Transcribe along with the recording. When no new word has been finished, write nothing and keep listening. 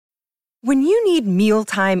When you need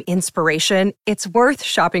mealtime inspiration, it's worth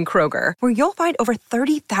shopping Kroger, where you'll find over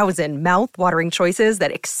 30,000 mouth-watering choices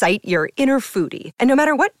that excite your inner foodie. And no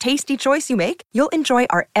matter what tasty choice you make, you'll enjoy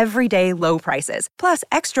our everyday low prices, plus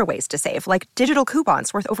extra ways to save, like digital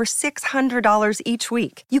coupons worth over $600 each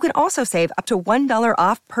week. You can also save up to $1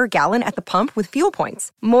 off per gallon at the pump with fuel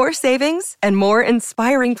points. More savings and more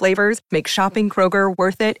inspiring flavors make shopping Kroger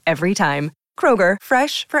worth it every time. Kroger,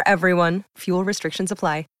 fresh for everyone. Fuel restrictions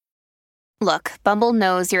apply. Look, Bumble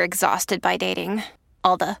knows you're exhausted by dating.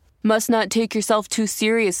 All the, must not take yourself too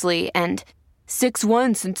seriously, and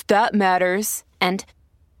 6'1" since that matters, and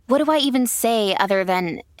what do I even say other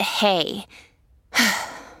than, hey?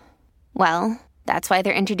 Well, that's why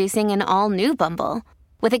they're introducing an all-new Bumble,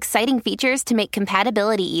 with exciting features to make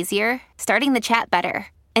compatibility easier, starting the chat better,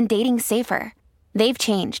 and dating safer. They've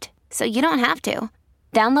changed, so you don't have to.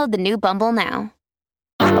 Download the new Bumble now.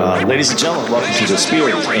 Ladies and gentlemen, welcome to the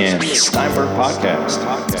Spears and Steinberg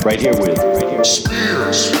podcast. Right here with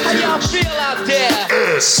Spears. How y'all feel out there?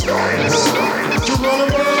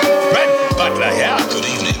 Brett Butler here. Good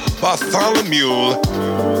evening. Bartholomew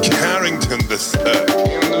Carrington III.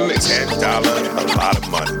 $10, a lot of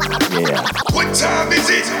money. yeah. What time is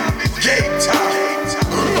it? Game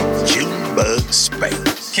time. Junebug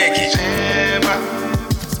Space. Kick it.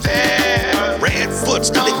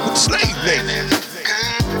 Redfoot's the liquid slave name.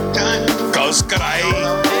 Cause Here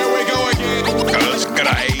we go again.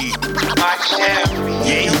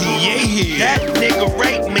 Yeah. That nigga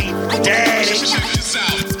raped me, daddy.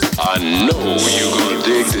 I know you're gonna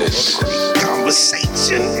dig this.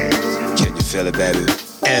 Conversation. Can you feel it, baby?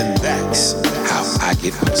 And that's how I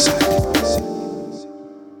get excited.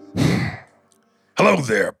 Hello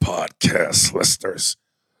there, podcast listeners.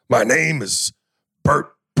 My name is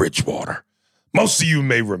Bert Bridgewater. Most of you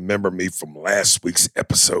may remember me from last week's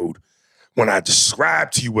episode when I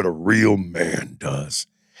described to you what a real man does.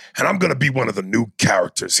 And I'm going to be one of the new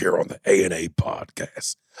characters here on the A&A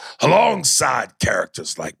podcast, alongside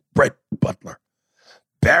characters like Brett Butler,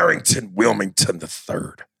 Barrington Wilmington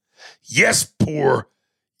III,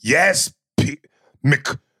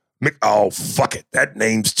 oh, fuck it. That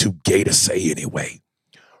name's too gay to say anyway.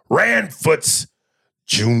 Randfoot's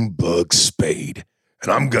Junebug Spade.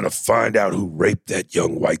 And I'm going to find out who raped that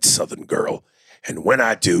young white Southern girl. And when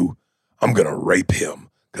I do, I'm going to rape him,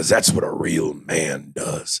 because that's what a real man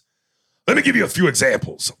does. Let me give you a few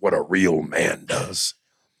examples of what a real man does.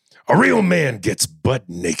 A real man gets butt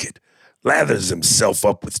naked, lathers himself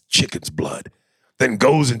up with chicken's blood, then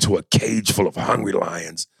goes into a cage full of hungry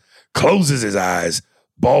lions, closes his eyes,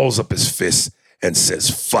 balls up his fists, and says,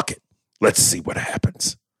 fuck it, let's see what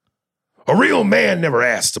happens. A real man never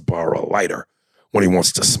asks to borrow a lighter when he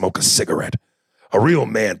wants to smoke a cigarette. A real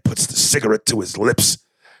man puts the cigarette to his lips,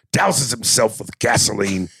 douses himself with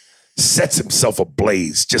gasoline, sets himself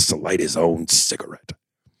ablaze just to light his own cigarette.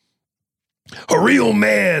 A real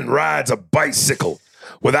man rides a bicycle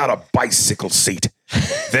without a bicycle seat,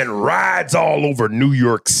 then rides all over New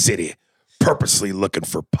York City, purposely looking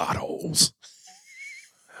for potholes.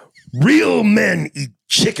 Real men eat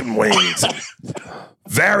chicken wings and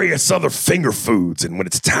various other finger foods, and when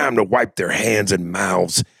it's time to wipe their hands and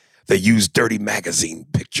mouths, they use dirty magazine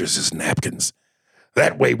pictures as napkins.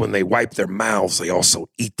 That way, when they wipe their mouths, they also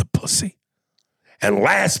eat the pussy. And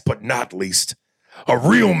last but not least, a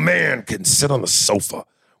real man can sit on the sofa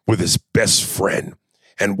with his best friend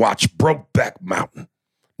and watch Brokeback Mountain,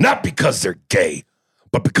 not because they're gay,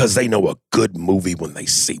 but because they know a good movie when they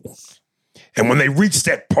see one. And when they reach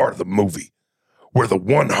that part of the movie where the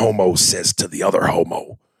one homo says to the other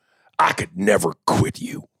homo, I could never quit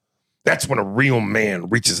you, that's when a real man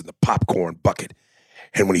reaches in the popcorn bucket,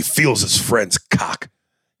 and when he feels his friend's cock,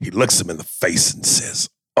 he looks him in the face and says,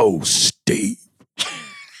 oh, Steve.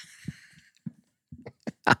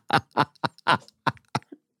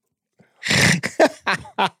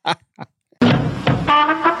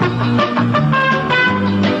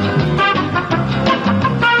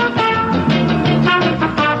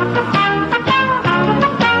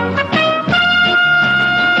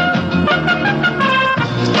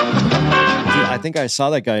 I think I saw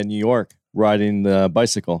that guy in New York riding the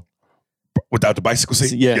bicycle. Without the bicycle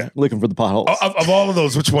seat? Yeah, looking for the potholes. Of all of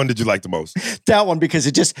those, which one did you like the most? That one, because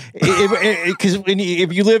because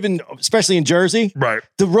if you live in, especially in Jersey, right,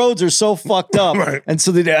 the roads are so fucked up, right, and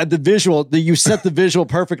so the visual, you set the visual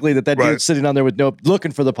perfectly that right, dude's sitting on there with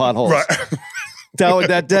looking for the potholes. Right.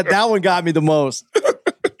 that one got me the most.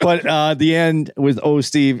 But the end with Oh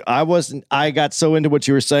Steve, I got so into what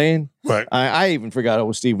you were saying. Right. I even forgot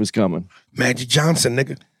Oh Steve was coming. Magic Johnson,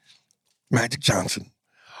 nigga. Magic Johnson.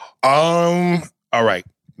 All right.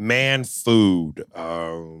 Man food.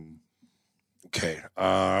 Okay.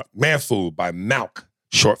 Man Food by Malk,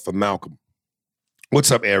 short for Malcolm. What's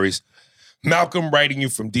up, Aries? Malcolm writing you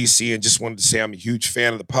from DC and just wanted to say I'm a huge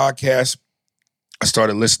fan of the podcast. I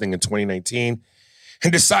started listening in 2019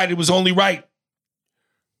 and decided it was only right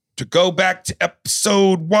to go back to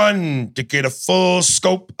episode 1 to get a full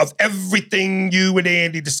scope of everything you and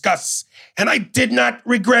Andy discuss. And I did not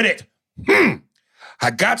regret it.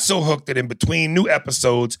 I got so hooked that in between new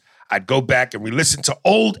episodes, I'd go back and re-listen to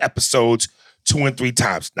old episodes 2 and 3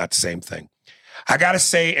 times. Not the same thing. I gotta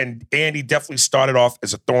say, and Andy definitely started off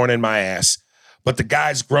as a thorn in my ass, but the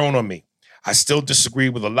guy's grown on me. I still disagree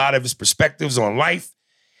with a lot of his perspectives on life,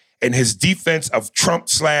 and his defense of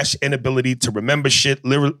Trump/inability to remember shit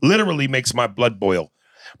literally makes my blood boil.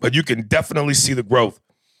 But you can definitely see the growth.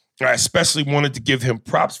 I especially wanted to give him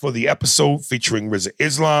props for the episode featuring Rizza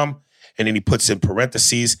Islam, and then he puts in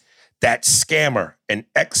parentheses, that scammer, an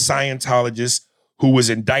ex-Scientologist who was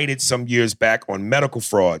indicted some years back on medical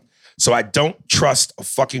fraud. So I don't trust a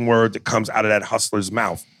fucking word that comes out of that hustler's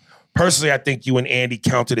mouth. Personally, I think you and Andy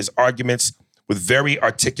countered his arguments with very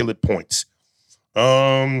articulate points.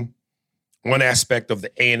 One aspect of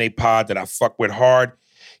the A&A pod that I fuck with hard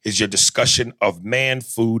is your discussion of man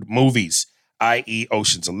food movies, i.e.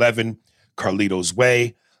 Ocean's 11, Carlito's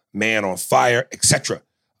Way, Man on Fire, etc.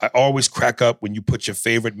 I always crack up when you put your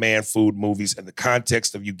favorite man food movies in the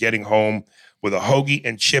context of you getting home with a hoagie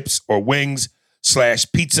and chips or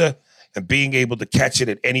wings/pizza and being able to catch it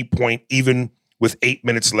at any point, even with 8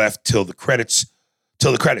 minutes left till the credits,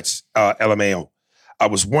 LMAO. I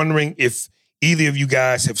was wondering if either of you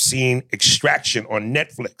guys have seen Extraction on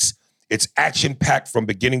Netflix. It's action-packed from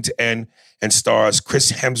beginning to end and stars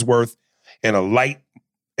Chris Hemsworth in a light,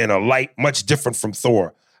 much different from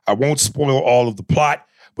Thor. I won't spoil all of the plot,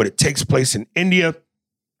 but it takes place in India,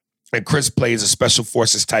 and Chris plays a special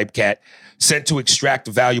forces type cat sent to extract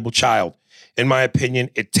a valuable child. In my opinion,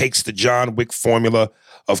 it takes the John Wick formula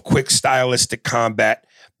of quick stylistic combat,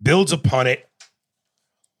 builds upon it.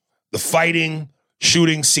 The fighting,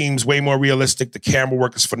 shooting seems way more realistic. The camera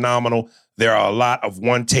work is phenomenal. There are a lot of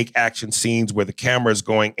one-take action scenes where the camera is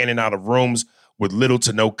going in and out of rooms with little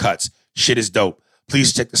to no cuts. Shit is dope.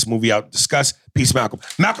 Please check this movie out and discuss. Peace, Malcolm.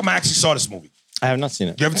 Malcolm, I actually saw this movie. I have not seen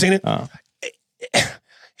it. You haven't seen it?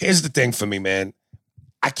 Here's the thing for me, man.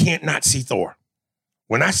 I can't not see Thor.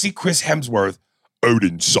 When I see Chris Hemsworth,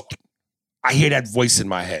 Odin's son, I hear that voice in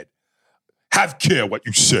my head. Have care what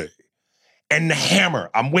you say. And the hammer,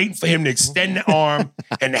 I'm waiting for him to extend the arm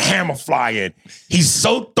and the hammer fly in. He's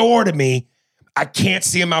so Thor to me, I can't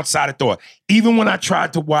see him outside of Thor. Even when I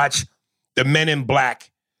tried to watch The Men in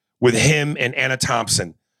Black with him and Anna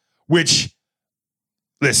Thompson, which,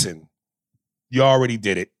 listen, you already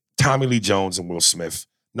did it. Tommy Lee Jones and Will Smith,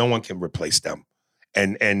 no one can replace them.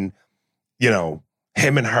 And you know,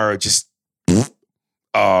 him and her just, but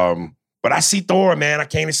I see Thor, man. I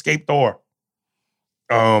can't escape Thor.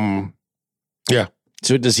 Yeah.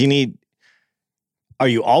 So does he need, are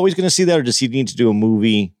you always going to see that, or does he need to do a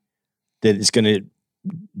movie that is going to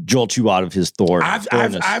jolt you out of his Thor?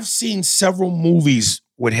 I've seen several movies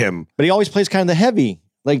with him. But he always plays kind of the heavy,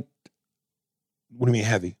 like. What do you mean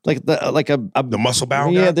heavy? Like the muscle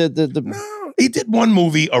bound guy? guy? Yeah, No, he did one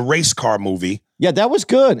movie, a race car movie. Yeah, that was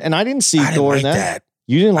good. And I didn't see Thor in that.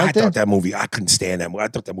 You didn't like that? I thought that movie, I couldn't stand that movie. I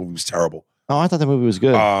thought that movie was terrible. Oh, I thought that movie was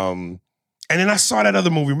good. And then I saw that other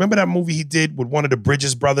movie. Remember that movie he did with one of the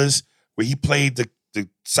Bridges brothers where he played the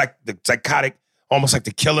psychotic, almost like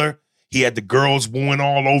the killer? He had the girls wooing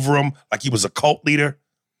all over him like he was a cult leader.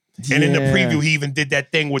 And in the preview, he even did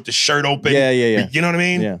that thing with the shirt open. Yeah. You know what I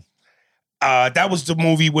mean? Yeah. That was the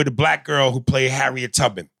movie where the black girl who played Harriet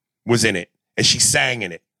Tubman was in it, and she sang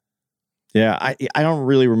in it. Yeah, I don't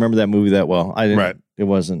really remember that movie that well. I didn't. Right. It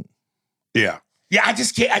wasn't. Yeah. I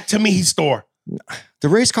just can't. To me, he's Thor. The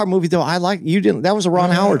race car movie, though, I like. You didn't. That was a Ron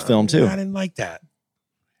Howard film too. I didn't like that.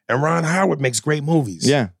 And Ron Howard makes great movies.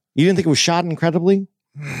 Yeah. You didn't think it was shot incredibly?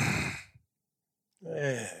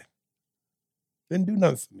 Didn't do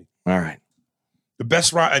nothing for me. All right. The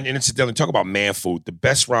best Ron, and incidentally, talk about man food. The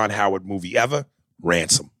best Ron Howard movie ever,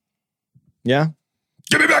 Ransom. Yeah.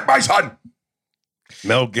 Give me back my son.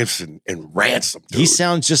 Mel Gibson in Ransom. Dude. He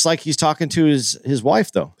sounds just like he's talking to his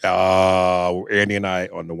wife, though. Andy and I,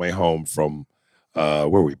 on the way home from where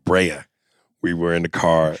were we? Brea. We were in the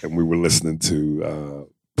car and we were listening to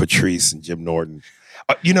Patrice and Jim Norton.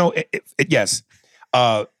 Yes.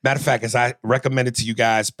 Matter of fact, as I recommended to you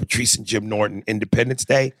guys, Patrice and Jim Norton, Independence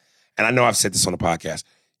Day. And I know I've said this on the podcast.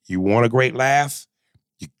 You want a great laugh?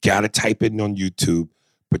 You got to type in on YouTube,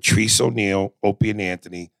 Patrice O'Neal, Opie and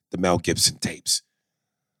Anthony, the Mel Gibson tapes.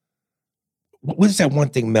 What is that one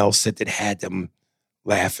thing Mel said that had them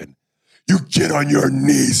laughing? you get on your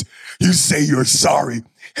knees, you say you're sorry,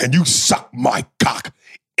 and you suck my cock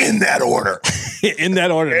in that order. In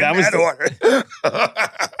that order. In that order.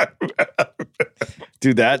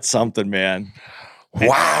 Dude, that's something, man.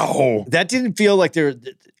 Wow. That didn't feel like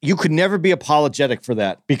you could never be apologetic for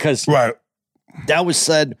that because that was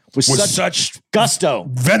said with such gusto.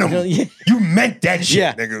 Venom. You meant that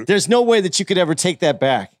shit, nigga. There's no way that you could ever take that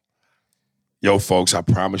back. Yo, folks, I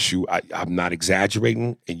promise you, I'm not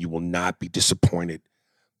exaggerating, and you will not be disappointed.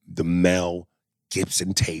 The Mel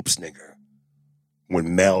Gibson tapes, nigga.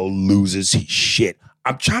 When Mel loses his shit.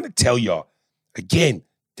 I'm trying to tell y'all, again,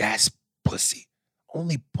 that's pussy.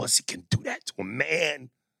 Only pussy can do that to a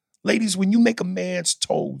man. Ladies, when you make a man's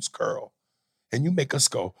toes curl and you make us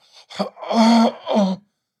go,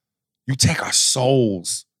 you take our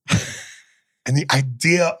souls. And the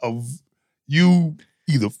idea of you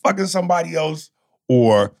either fucking somebody else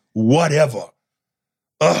or whatever.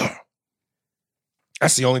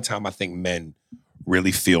 That's the only time I think men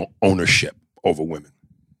really feel ownership over women.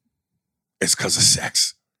 It's because of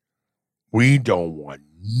sex. We don't want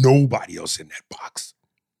nobody else in that box.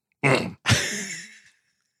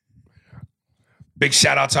 Big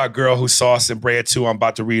shout out to our girl who saw us in Brea too. I'm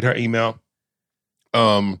about to read her email.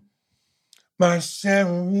 My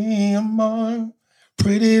Sherry Amor,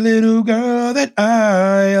 pretty little girl that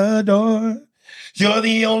I adore. You're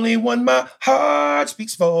the only one my heart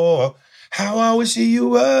speaks for. How I wish you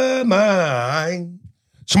were mine.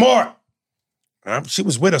 Shamor. She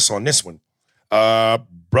was with us on this one.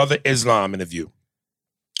 Brother Islam interview.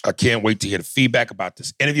 I can't wait to hear the feedback about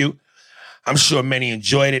this interview. I'm sure many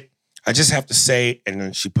enjoyed it. I just have to say, and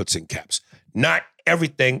then she puts in caps, not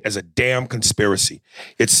everything is a damn conspiracy.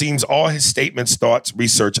 It seems all his statements, thoughts,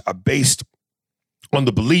 research are based on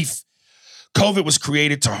the belief COVID was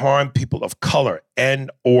created to harm people of color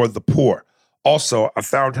and or the poor. Also, I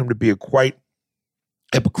found him to be quite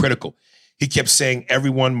hypocritical. He kept saying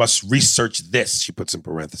everyone must research this, she puts in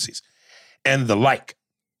parentheses, and the like.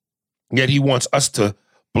 Yet he wants us to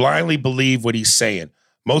blindly believe what he's saying.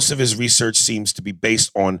 Most of his research seems to be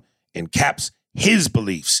based on, in caps, his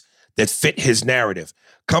beliefs that fit his narrative.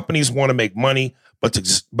 Companies want to make money, but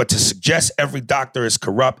to suggest every doctor is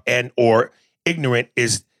corrupt and or ignorant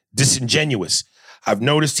is disingenuous. I've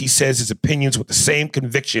noticed he says his opinions with the same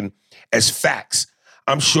conviction as facts.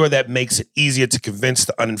 I'm sure that makes it easier to convince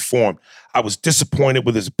the uninformed. I was disappointed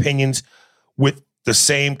with his opinions with the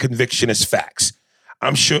same conviction as facts. I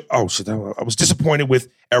was disappointed with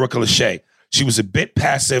Erica Lachey. She was a bit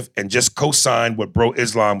passive and just co-signed what Bro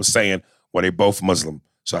Islam was saying. Well, they're both Muslim.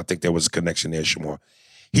 So I think there was a connection there, Shamor.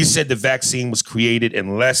 He said the vaccine was created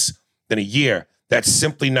in less than a year. That's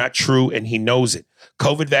simply not true, and he knows it.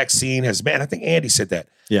 COVID vaccine has, I think Andy said that.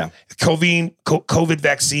 Yeah. COVID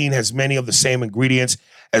vaccine has many of the same ingredients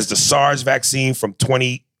as the SARS vaccine from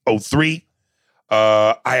 2003.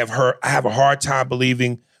 I have a hard time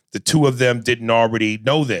believing the two of them didn't already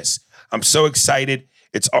know this. I'm so excited.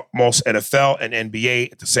 It's almost NFL and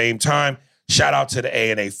NBA at the same time. Shout out to the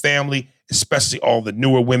A&A family, especially all the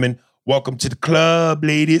newer women. Welcome to the club,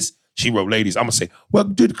 ladies. She wrote ladies. I'm going to say,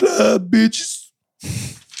 welcome to the club, bitches.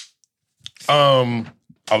 I'll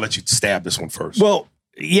let you stab this one first. Well,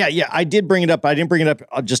 yeah. I did bring it up. I didn't bring it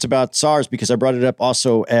up just about SARS because I brought it up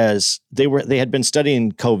also as they had been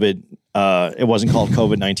studying COVID. It wasn't called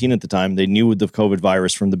COVID-19 at the time. They knew the COVID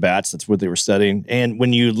virus from the bats. That's what they were studying. And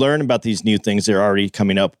when you learn about these new things, they're already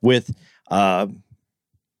coming up with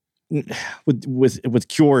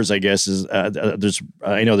cures, I guess. I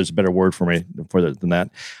know there's a better word than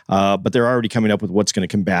that. But they're already coming up with what's going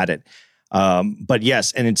to combat it. But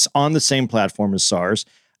yes, and it's on the same platform as SARS.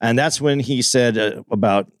 And that's when he said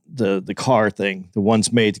about the car thing. The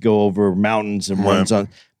one's made to go over mountains and one's on.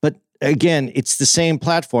 But again, it's the same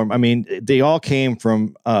platform. I mean, they all came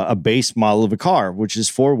from a base model of a car, which is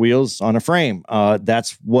 4 wheels on a frame.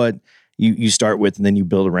 That's what you start with, and then you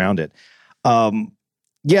build around it.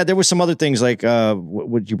 Yeah, there were some other things like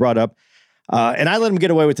what you brought up. And I let him get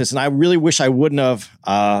away with this, and I really wish I wouldn't have,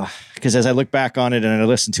 because as I look back on it and I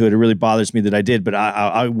listen to it, it really bothers me that I did, but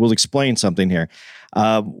I will explain something here.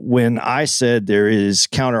 When I said there is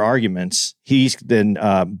counter arguments, he's then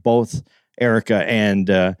both Erica and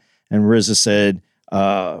RZA said,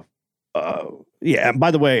 yeah, by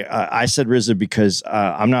the way, I said RZA because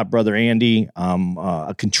I'm not Brother Andy. I'm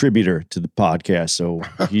a contributor to the podcast, so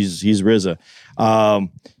he's RZA.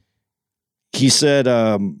 He said,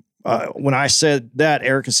 when I said that,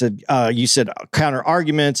 Erica said, you said counter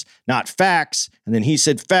arguments, not facts. And then he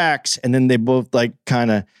said facts. And then they both like kind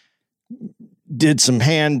of did some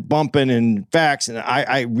hand bumping and facts. And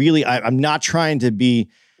I'm not trying to be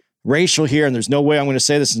racial here, and there's no way I'm going to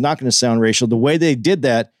say this is not going to sound racial. The way they did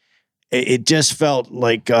that, it just felt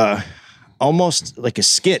like almost like a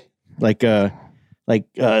skit, like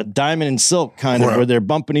Diamond and Silk kind of, where they're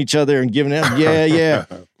bumping each other and giving it, yeah.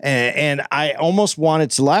 And I almost wanted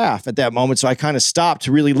to laugh at that moment, so I kind of stopped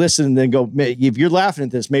to really listen and then go, if you're laughing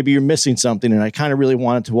at this, maybe you're missing something. And I kind of really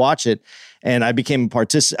wanted to watch it, and I became a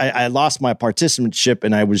participant. I lost my participantship,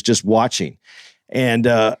 and I was just watching. And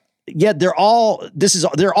they're all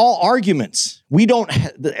arguments. We don't,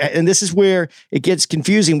 and this is where it gets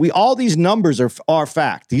confusing. All these numbers are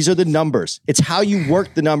fact. These are the numbers. It's how you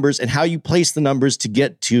work the numbers and how you place the numbers to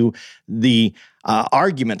get to the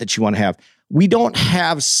argument that you want to have. We don't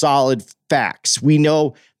have solid facts. We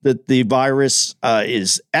know that the virus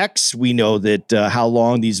is X. We know that how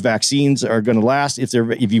long these vaccines are going to last. If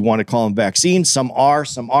you want to call them vaccines, some are,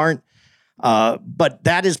 some aren't. But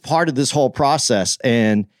that is part of this whole process.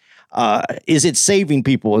 And is it saving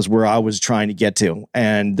people is where I was trying to get to.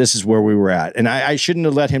 And this is where we were at. And I shouldn't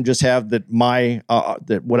have let him just have that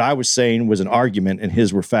that what I was saying was an argument and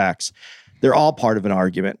his were facts. They're all part of an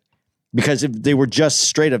argument. Because if they were just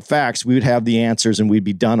straight up facts, we would have the answers and we'd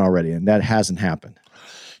be done already. And that hasn't happened.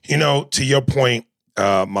 You know, to your point,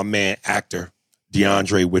 my man, actor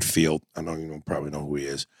DeAndre Whitfield, I know you probably know who he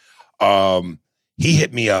is. He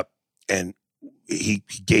hit me up and he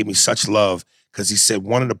gave me such love because he said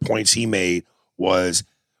one of the points he made was,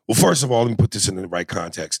 well, first of all, let me put this in the right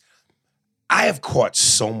context. I have caught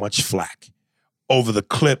so much flack over the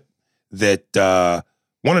clip that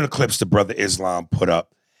one of the clips the Brother Islam put up.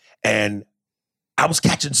 And I was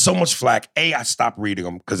catching so much flack. A, I stopped reading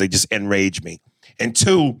them because they just enraged me. And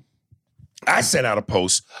two, I sent out a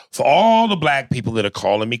post for all the black people that are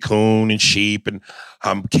calling me coon and sheep and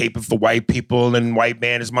I'm caping for white people and white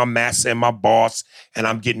man is my master and my boss and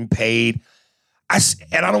I'm getting paid.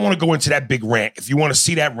 And I don't want to go into that big rant. If you want to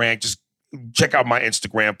see that rant, just check out my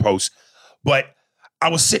Instagram post. But I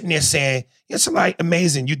was sitting there saying, it's like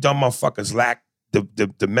amazing. You dumb motherfuckers lack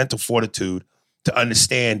the mental fortitude to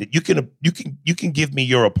understand that you can give me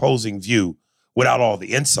your opposing view without all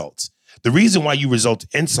the insults. The reason why you result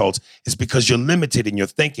in insults is because you're limited in your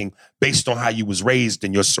thinking based on how you was raised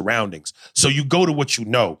in your surroundings. So you go to what you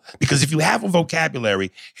know. Because if you have a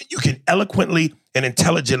vocabulary and you can eloquently and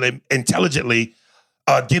intelligently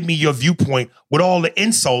give me your viewpoint with all the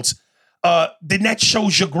insults, then that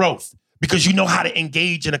shows your growth because you know how to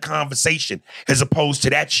engage in a conversation as opposed to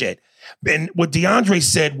that shit. And what DeAndre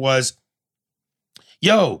said was,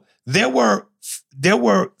 yo, there were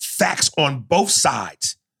facts on both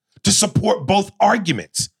sides to support both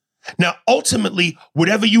arguments. Now, ultimately,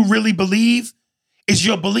 whatever you really believe is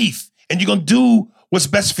your belief, and you're going to do what's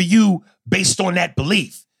best for you based on that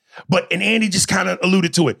belief. And Andy just kind of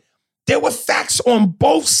alluded to it. There were facts on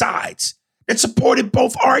both sides that supported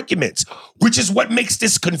both arguments, which is what makes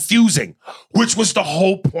this confusing, which was the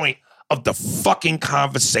whole point of the fucking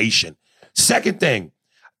conversation. Second thing,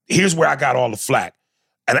 here's where I got all the flack.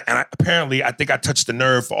 Apparently, I think I touched the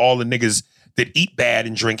nerve for all the niggas that eat bad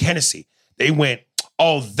and drink Hennessy. They went,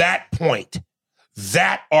 oh, that point,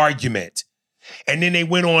 that argument. And then they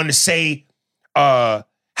went on to say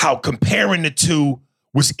how comparing the two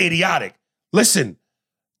was idiotic. Listen,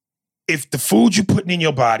 if the food you're putting in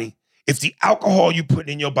your body, if the alcohol you're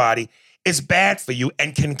putting in your body is bad for you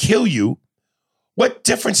and can kill you, what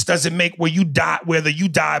difference does it make whether you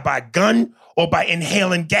die by gun or by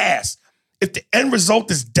inhaling gas? If the end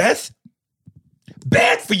result is death,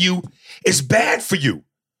 bad for you is bad for you.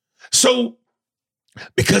 So,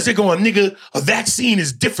 because they're going, nigga, a vaccine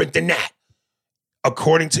is different than that.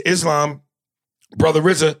 According to Islam, Brother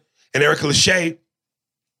Rizza and Erica Lachey,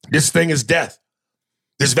 this thing is death.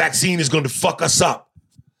 This vaccine is going to fuck us up.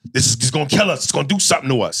 This is going to kill us. It's going to do something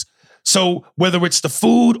to us. So whether it's the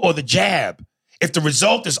food or the jab, if the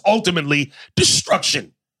result is ultimately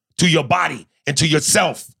destruction to your body and to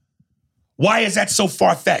yourself, why is that so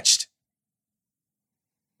far-fetched?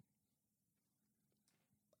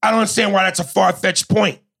 I don't understand why that's a far-fetched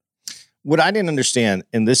point. What I didn't understand,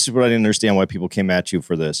 and this is what I didn't understand why people came at you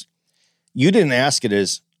for this, you didn't ask it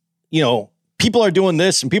as, people are doing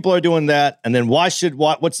this and people are doing that, and then what's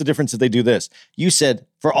the difference if they do this? You said,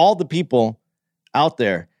 for all the people out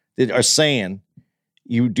there that are saying,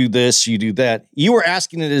 you do this, you do that, you were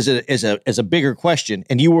asking it as a bigger question,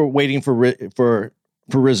 and you were waiting for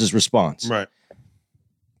Riz's response. Right.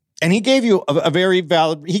 And he gave you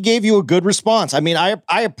he gave you a good response. I mean,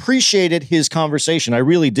 I appreciated his conversation. I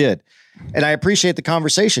really did. And I appreciate the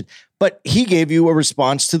conversation. But he gave you a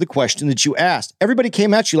response to the question that you asked. Everybody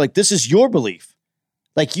came at you like, this is your belief.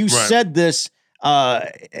 Like you said this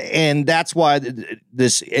And that's why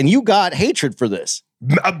this, and you got hatred for this.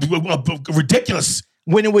 Ridiculous.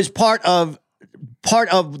 When it was part of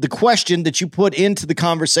the question that you put into the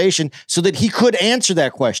conversation so that he could answer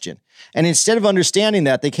that question. And instead of understanding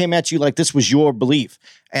that, they came at you like this was your belief.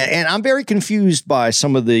 And I'm very confused by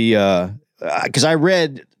some of the, because I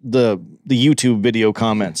read the YouTube video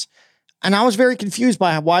comments, and I was very confused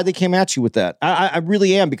by why they came at you with that. I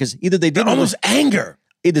really am, because either they didn't almost anger.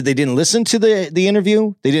 Either they didn't listen to the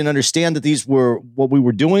interview, they didn't understand that these were what we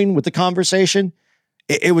were doing with the conversation.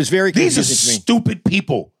 It was very confusing. These are to me. stupid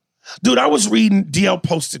people. Dude, I was reading, DL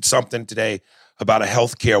posted something today about a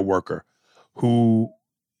healthcare worker who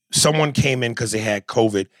someone came in because they had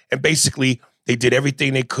COVID, and basically they did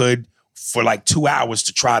everything they could for like 2 hours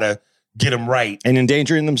to try to get them right. And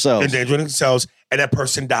endangering themselves. And that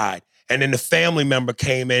person died. And then the family member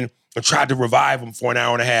came in and tried to revive them for an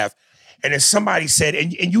hour and a half. And then somebody said,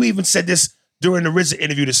 and you even said this during the RZA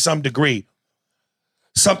interview to some degree,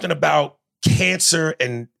 something about cancer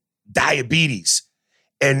and diabetes.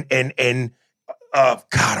 And God,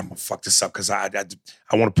 I'm gonna fuck this up because I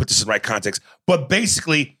want to put this in the right context. But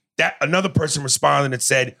basically, that another person responded and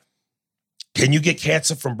said, "Can you get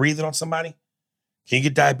cancer from breathing on somebody? Can you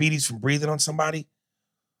get diabetes from breathing on somebody?"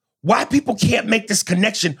 Why people can't make this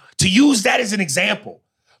connection to use that as an example?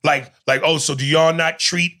 Like, oh, so do y'all not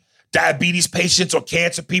treat diabetes patients or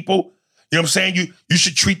cancer people? You know what I'm saying? You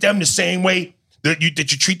should treat them the same way that you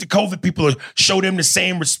treat the COVID people, or show them the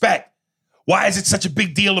same respect. Why is it such a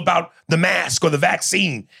big deal about the mask or the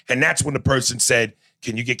vaccine? And that's when the person said,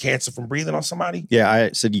 "Can you get cancer from breathing on somebody?" Yeah,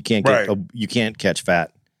 I said you can't get you can't catch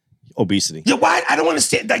obesity. Yeah, why? I don't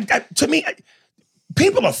understand. To me,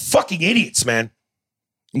 people are fucking idiots, man.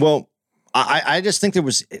 Well, I just think there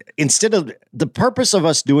was, instead of, the purpose of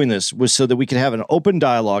us doing this was so that we could have an open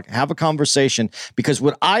dialogue, have a conversation, because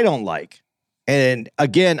what I don't like, and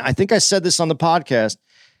again, I think I said this on the podcast,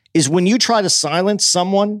 is when you try to silence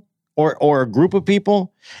someone or a group of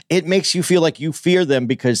people, it makes you feel like you fear them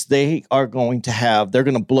because they're going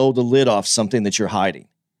to blow the lid off something that you're hiding.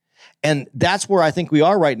 And that's where I think we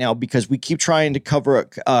are right now, because we keep trying to cover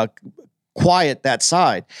quiet that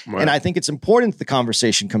side. Right. And I think it's important that the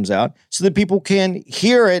conversation comes out so that people can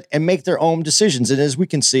hear it and make their own decisions. And as we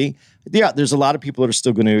can see, yeah, there's a lot of people that are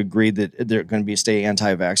still going to agree that they're going to stay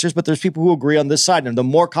anti-vaxxers, but there's people who agree on this side. And the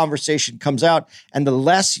more conversation comes out and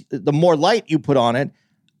the more light you put on it,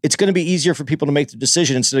 it's going to be easier for people to make the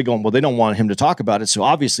decision instead of going, well, they don't want him to talk about it, so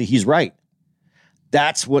obviously he's right.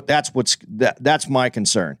 That's my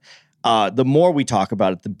concern. The more we talk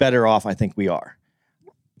about it, the better off I think we are.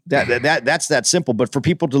 That's that simple. But for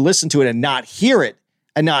people to listen to it and not hear it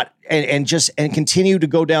and continue to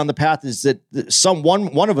go down the path is that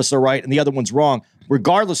one of us are right and the other one's wrong,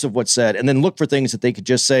 regardless of what's said, and then look for things that they could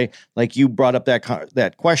just say, like you brought up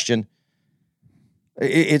that question.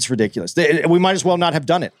 It's ridiculous. We might as well not have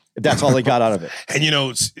done it if that's all they got out of it. And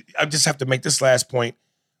I just have to make this last point.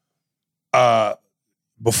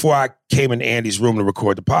 Before I came in Andy's room to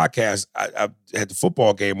record the podcast, I had the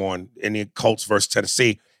football game on in the Colts versus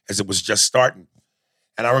Tennessee as it was just starting.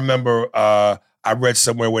 And I remember I read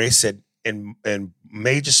somewhere where they said in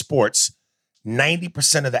major sports,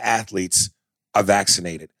 90% of the athletes are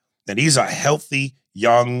vaccinated. Now, these are healthy,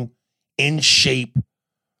 young, in shape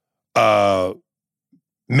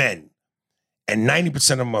men. And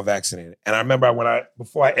 90% of them are vaccinated. And I remember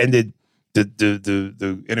before I ended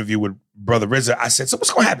the interview with Brother RZA, I said, so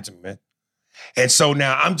what's going to happen to me, man? And so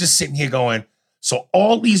now I'm just sitting here going, so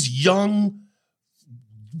all these young,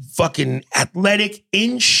 fucking athletic,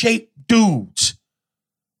 in shape dudes,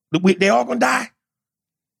 they all going to die?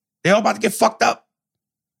 They all about to get fucked up?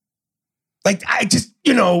 Like, I just,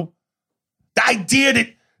 the idea that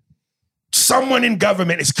someone in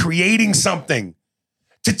government is creating something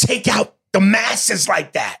to take out the masses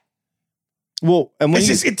like that. Well, and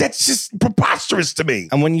that's just preposterous to me.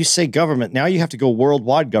 And when you say government, now you have to go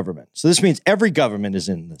worldwide government. So this means every government is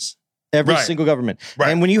in this. Every single government.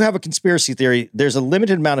 Right. And when you have a conspiracy theory, there's a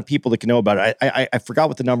limited amount of people that can know about it. I forgot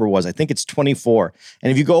what the number was. I think it's 24.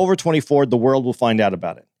 And if you go over 24, the world will find out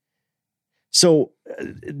about it. So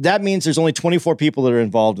that means there's only 24 people that are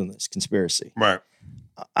involved in this conspiracy. Right.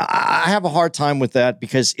 I have a hard time with that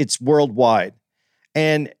because it's worldwide.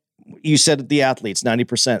 And you said the athletes,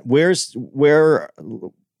 90%.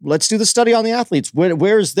 Let's do the study on the athletes.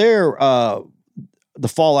 Where's their the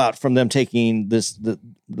fallout from them taking the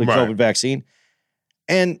COVID vaccine?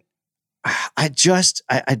 And I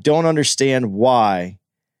don't understand why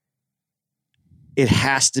it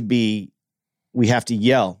has to be, we have to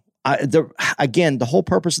yell. Again, the whole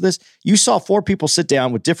purpose of this, you saw 4 people sit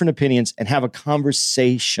down with different opinions and have a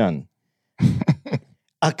conversation.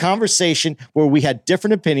 A conversation where we had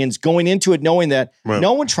different opinions going into it, knowing that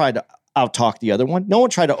no one tried to out-talk the other one. No one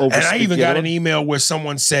tried to overspeak. And I even got an email where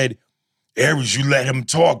someone said, Aries, you let him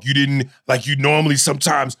talk. You didn't, like you normally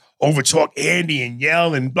sometimes overtalk Andy and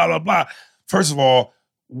yell and blah, blah, blah. First of all,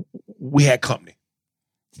 we had company.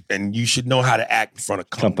 And you should know how to act in front of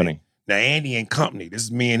company. Now, Andy ain't company. This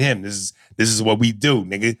is me and him. This is what we do,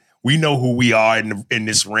 nigga. We know who we are in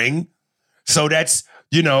this ring. So that's,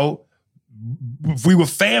 if we were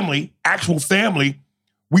family, actual family,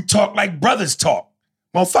 we talk like brothers talk.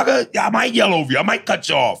 Motherfucker, I might yell over you. I might cut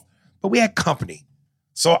you off. But we had company.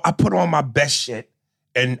 So I put on my best shit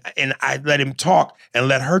and I let him talk and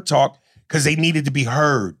let her talk because they needed to be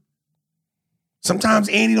heard. Sometimes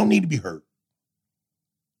Andy don't need to be heard.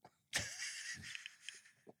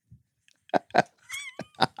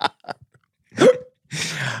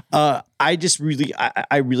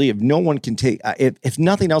 I really, if no one can take, if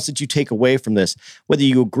nothing else that you take away from this, whether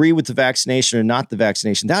you agree with the vaccination or not the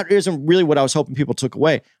vaccination, that isn't really what I was hoping people took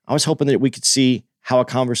away. I was hoping that we could see how a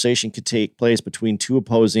conversation could take place between two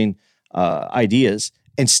opposing ideas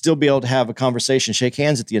and still be able to have a conversation, shake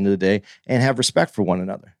hands at the end of the day, and have respect for one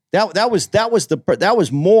another. That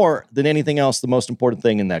was more than anything else the most important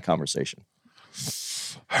thing in that conversation.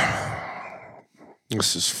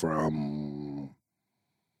 This is from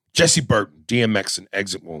Jesse Burton, DMX and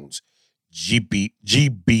Exit Wounds,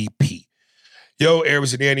 GBP. Yo,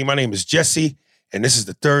 Aries and Andy, my name is Jesse, and this is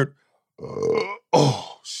the third.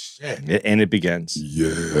 Shit. And it begins.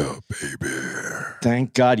 Yeah, baby.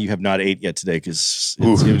 Thank God you have not ate yet today because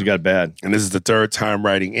it got bad. And this is the third time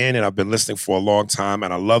writing in, and I've been listening for a long time,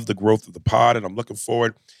 and I love the growth of the pod, and I'm looking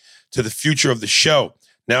forward to the future of the show.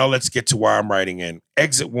 Now let's get to why I'm writing in.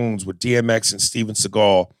 Exit Wounds with DMX and Steven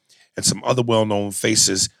Seagal and some other well-known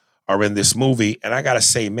faces are in this movie. And I got to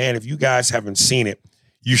say, man, if you guys haven't seen it,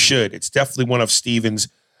 you should. It's definitely one of Steven's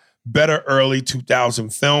better early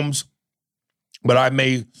 2000 films, but I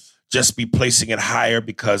may just be placing it higher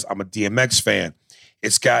because I'm a DMX fan.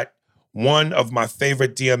 It's got one of my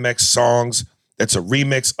favorite DMX songs that's a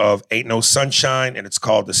remix of Ain't No Sunshine, and it's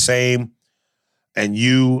called The Same. And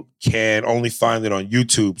you can only find it on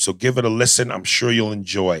YouTube. So give it a listen. I'm sure you'll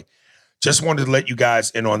enjoy. Just wanted to let you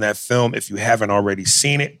guys in on that film if you haven't already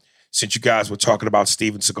seen it, since you guys were talking about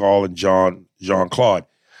Steven Seagal and Jean-Claude.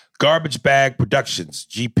 Garbage Bag Productions,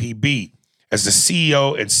 GPB. As the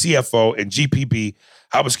CEO and CFO in GPB,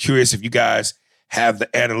 I was curious if you guys have the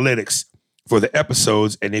analytics for the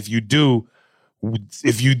episodes. And if you do,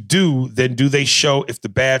 then do they show if the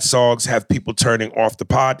bad songs have people turning off the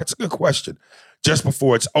pod? That's a good question. Just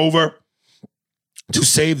before it's over, to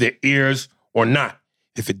save their ears or not.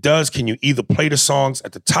 If it does, can you either play the songs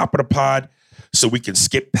at the top of the pod so we can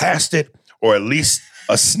skip past it, or at least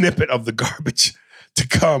a snippet of the garbage to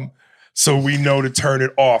come so we know to turn it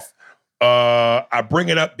off? I bring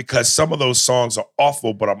it up because some of those songs are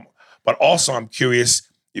awful, but also I'm curious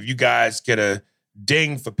if you guys get a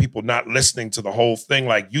ding for people not listening to the whole thing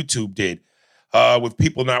like YouTube did, with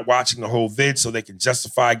people not watching the whole vid so they can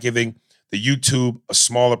justify giving the YouTube a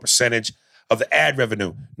smaller percentage of the ad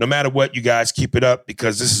revenue. No matter what, you guys keep it up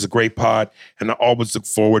because this is a great pod, and I always look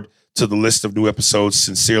forward to the list of new episodes.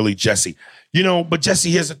 Sincerely, Jesse. But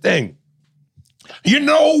Jesse, here's the thing. You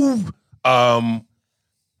know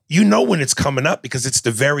when it's coming up because it's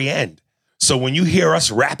the very end. So when you hear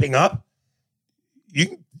us wrapping up,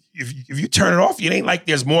 if you turn it off, it ain't like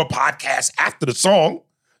there's more podcasts after the song.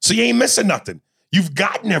 So you ain't missing nothing. You've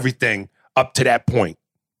gotten everything up to that point.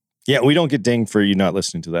 Yeah, we don't get dinged for you not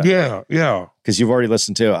listening to that. Yeah. Because you've already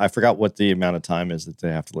listened to it. I forgot what the amount of time is that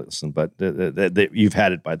they have to listen, but you've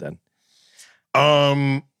had it by then.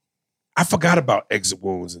 I forgot about Exit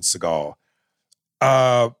Wounds and Seagal.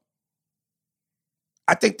 I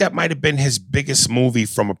think that might have been his biggest movie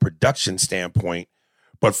from a production standpoint,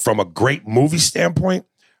 but from a great movie standpoint,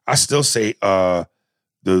 I still say the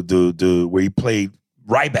where he played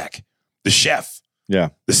Ryback, the chef,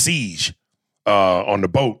 the Siege. On the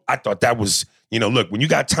boat. I thought that was, look, when you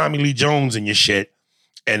got Tommy Lee Jones in your shit,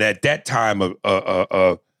 and at that time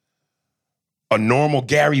a normal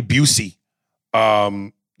Gary Busey,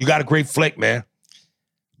 you got a great flick, man.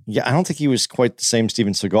 Yeah, I don't think he was quite the same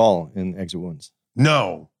Steven Seagal in Exit Wounds.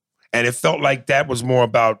 No. And it felt like that was more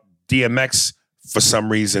about DMX for some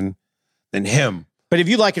reason than him. But if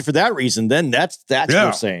you like it for that reason, then that's what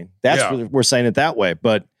we're saying. What we're saying it that way,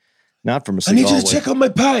 but not from a Seagal I need you to way. check on my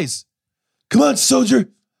pies. Come on, soldier.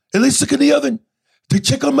 At least look in the oven to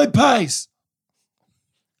check on my pies.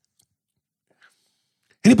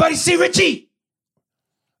 Anybody see Richie?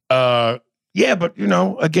 Yeah, but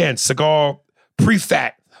again, Seagal,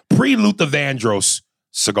 pre-fat, pre-Luther Vandross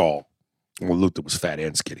Seagal. Well, Luther was fat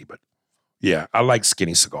and skinny, but yeah, I like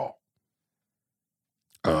Skinny Seagal.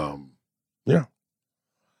 Yeah.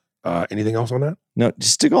 Anything else on that? No,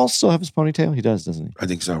 does Seagal still have his ponytail? He does, doesn't he? I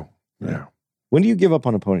think so. Yeah. When do you give up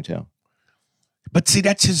on a ponytail? But see,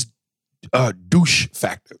 that's his douche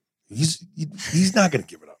factor. He's not going to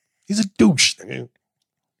give it up. He's a douche. To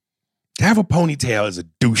have a ponytail is a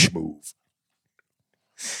douche move.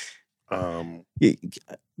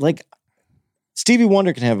 Like Stevie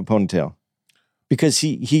Wonder can have a ponytail because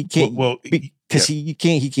he can't. Because he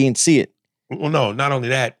can't see it. Well, no, not only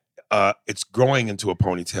that. It's growing into a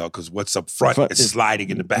ponytail because what's up front is sliding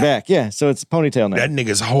in the back. Yeah. So it's a ponytail now. That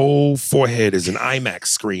nigga's whole forehead is an IMAX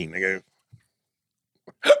screen, nigga.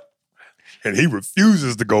 And he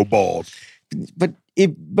refuses to go bald. But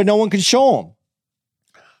no one can show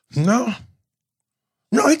him. No,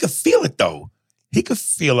 he could feel it though. He could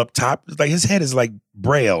feel up top. It's like his head is like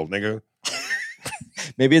Braille, nigga.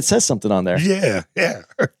 Maybe it says something on there. Yeah.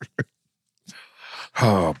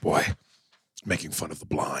 Oh boy. Making fun of the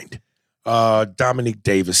blind. Dominique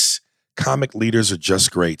Davis. Comic leaders are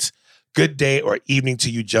just great. Good day or evening to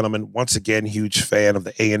you, gentlemen. Once again, huge fan of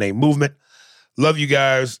the ANA movement. Love you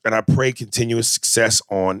guys, and I pray continuous success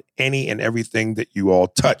on any and everything that you all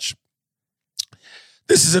touch.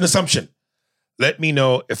 This is an assumption. Let me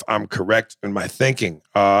know if I'm correct in my thinking.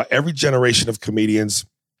 Every generation of comedians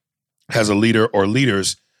has a leader or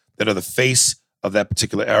leaders that are the face of that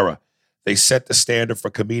particular era. They set the standard for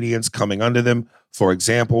comedians coming under them. For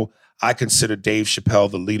example, I consider Dave Chappelle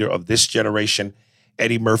the leader of this generation,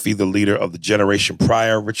 Eddie Murphy the leader of the generation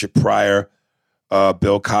prior, Richard Pryor,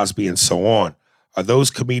 Bill Cosby, and so on. Are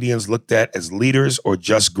those comedians looked at as leaders or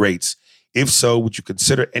just greats? If so, would you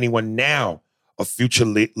consider anyone now a future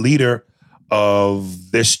leader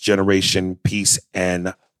of this generation? Peace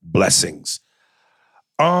and blessings.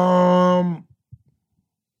 I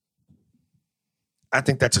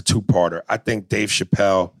think that's a two-parter. I think Dave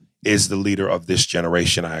Chappelle is the leader of this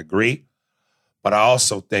generation. I agree. But I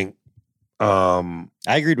also think... I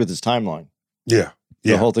agreed with his timeline. Yeah.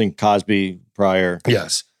 The whole thing, Cosby, Pryor.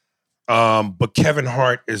 Yes. But Kevin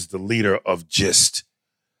Hart is the leader of just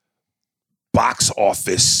box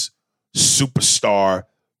office, superstar,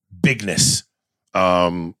 bigness.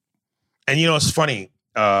 And it's funny.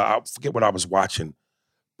 I forget what I was watching,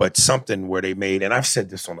 but something where they made, and I've said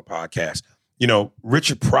this on the podcast,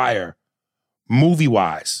 Richard Pryor,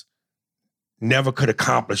 movie-wise, never could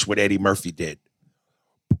accomplish what Eddie Murphy did.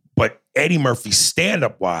 But Eddie Murphy,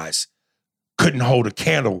 stand-up-wise, couldn't hold a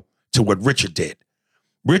candle to what Richard did.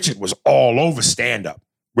 Richard was all over stand-up.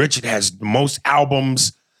 Richard has the most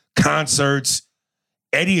albums, concerts.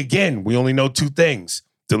 Eddie, again, we only know two things,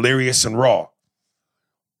 Delirious and Raw.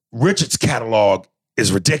 Richard's catalog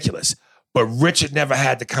is ridiculous, but Richard never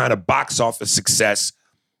had the kind of box office success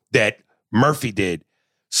that Murphy did.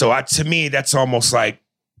 So to me, that's almost like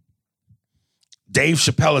Dave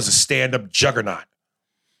Chappelle is a stand-up juggernaut,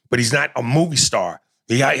 but he's not a movie star.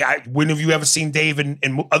 When have you ever seen Dave in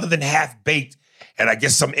other than Half-Baked and I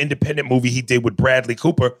guess some independent movie he did with Bradley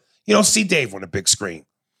Cooper? You don't see Dave on the big screen.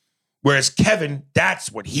 Whereas Kevin,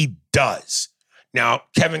 that's what he does. Now,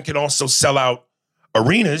 Kevin can also sell out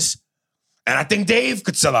arenas, and I think Dave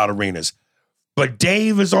could sell out arenas. But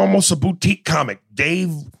Dave is almost a boutique comic.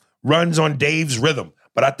 Dave runs on Dave's rhythm.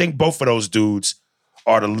 But I think both of those dudes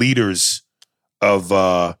are the leaders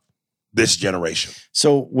of this generation.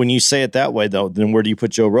 So when you say it that way, though, then where do you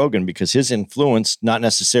put Joe Rogan? Because his influence, not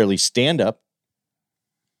necessarily stand-up,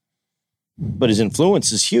 but his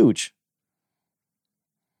influence is huge.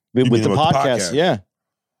 With the podcast, yeah.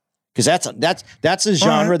 Because that's a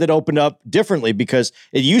genre that opened up differently because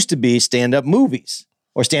it used to be stand-up movies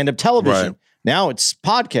or stand-up television. Right. Now it's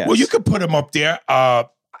podcasts. Well, you could put him up there.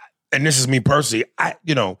 And this is me personally.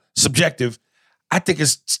 Subjective. I think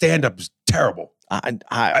his stand-up is terrible.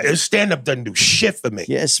 His stand-up doesn't do shit for me.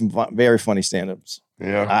 Yeah, some very funny stand-ups.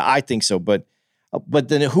 Yeah, I think so. But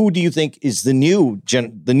then who do you think is the new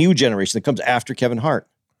generation that comes after Kevin Hart?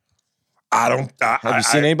 Have you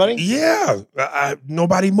seen anybody? Yeah,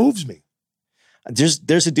 nobody moves me.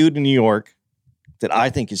 There's a dude in New York that I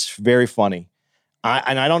think is very funny.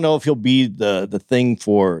 I don't know if he'll be the thing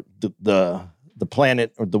for the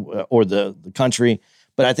planet or the country,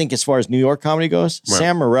 but I think as far as New York comedy goes, right.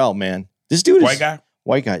 Sam Morril, man, this dude is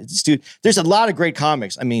white guy. This dude, there's a lot of great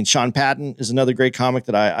comics. I mean, Sean Patton is another great comic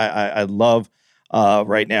that I love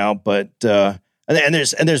right now, but and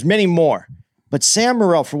there's many more. But Sam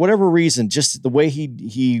Morril, for whatever reason, just the way he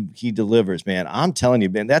delivers, man, I'm telling you,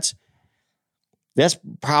 man, that's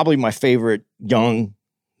probably my favorite young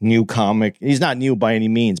new comic. He's not new by any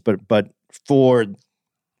means, but for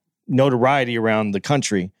notoriety around the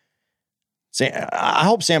country, I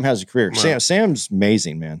hope Sam has a career. Well, Sam's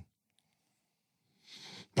amazing, man.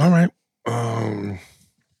 All right.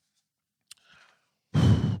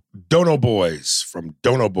 Dono Boys from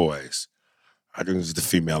Dono Boys. I think this is the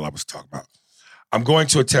female I was talking about. I'm going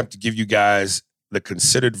to attempt to give you guys the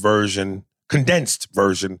condensed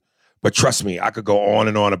version, but trust me, I could go on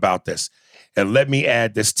and on about this. And let me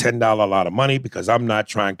add this $10 lot of money because I'm not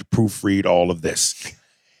trying to proofread all of this.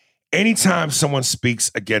 Anytime someone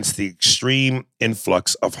speaks against the extreme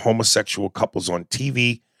influx of homosexual couples on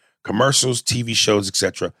TV, commercials, TV shows,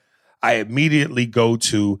 etc., I immediately go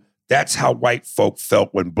to that's how white folk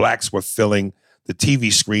felt when blacks were filling the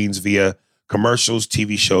TV screens via commercials,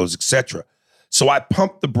 TV shows, etc. So I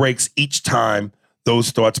pump the brakes each time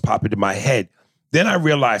those thoughts pop into my head. Then I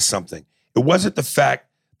realized something. It wasn't the fact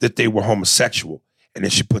that they were homosexual, and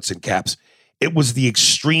then she puts in caps. It was the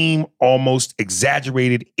extreme, almost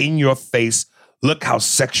exaggerated, in your face, look how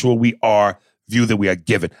sexual we are view that we are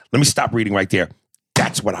given. Let me stop reading right there.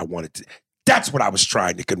 That's what I wanted to, that's what I was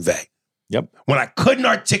trying to convey. Yep. When I couldn't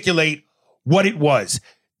articulate what it was,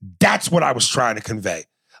 that's what I was trying to convey.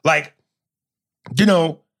 Like, you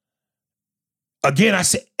know, again, I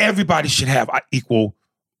say everybody should have equal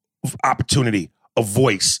opportunity, a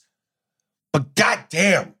voice. But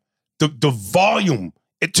goddamn, the volume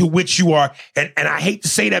to which you are, and I hate to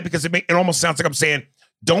say that because it almost sounds like I'm saying,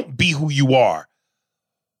 don't be who you are.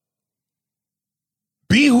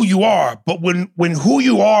 Be who you are, but when who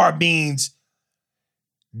you are means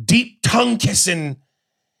deep tongue kissing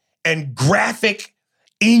and graphic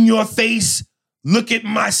in your face, look at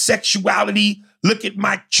my sexuality, look at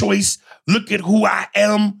my choice, look at who I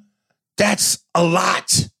am, that's a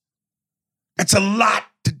lot. That's a lot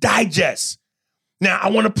to digest. Now, I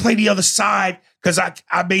want to play the other side because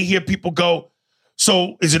I may hear people go,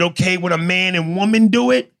 so is it okay when a man and woman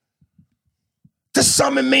do it? To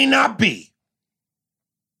some, it may not be.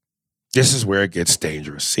 This is where it gets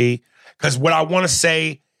dangerous, see? Because what I want to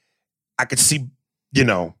say, I could see, you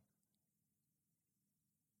know,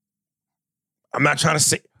 I'm not trying to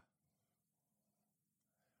say,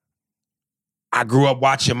 I grew up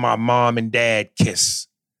watching my mom and dad kiss.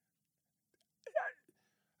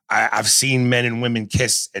 I've seen men and women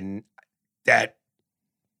kiss, and that,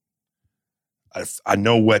 I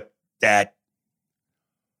know what that,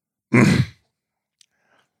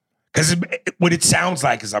 because what it sounds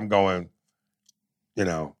like is I'm going, you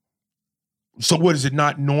know, so what, is it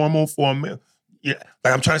not normal for a man? Yeah,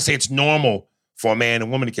 like I'm trying to say it's normal for a man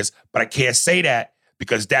and woman to kiss, but I can't say that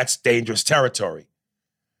because that's dangerous territory.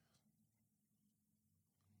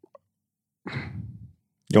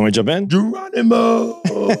 You want me to jump in? Geronimo.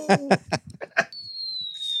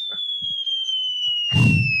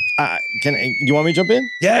 You want me to jump in?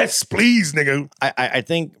 Yes, please, nigga. I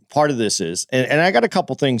think part of this is, and I got a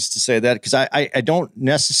couple things to say that because I don't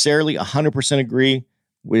necessarily 100% agree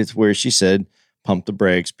with where she said pump the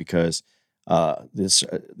brakes because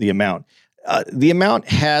the amount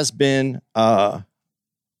has been a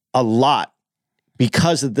lot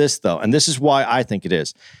because of this though, and this is why I think it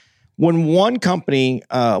is. When one company,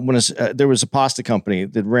 there was a pasta company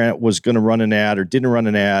that was going to run an ad or didn't run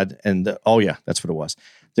an ad, and that's what it was.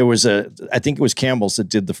 There was I think it was Campbell's that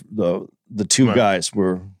did the two right. guys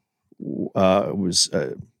were I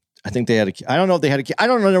think they had I don't know if they had I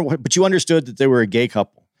don't know, but you understood that they were a gay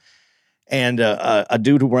couple, and a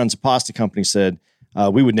dude who runs a pasta company said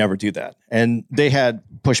we would never do that, and they had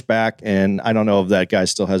pushback, and I don't know if that guy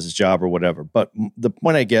still has his job or whatever. But the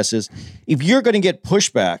point I guess is, if you're going to get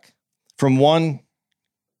pushback from one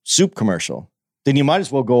soup commercial, then you might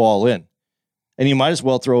as well go all in. And you might as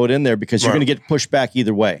well throw it in there because you're going to get pushback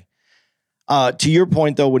either way. To your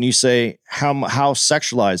point, though, when you say how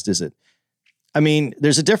sexualized is it? I mean,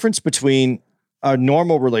 there's a difference between a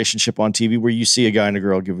normal relationship on TV where you see a guy and a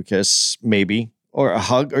girl give a kiss, maybe, or a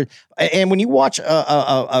hug. And when you watch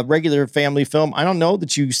a regular family film, I don't know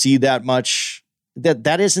that you see that much.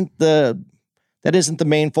 That isn't the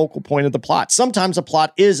main focal point of the plot. Sometimes a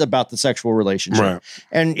plot is about the sexual relationship. Right.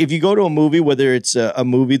 And if you go to a movie, whether it's a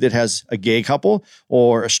movie that has a gay couple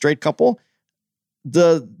or a straight couple,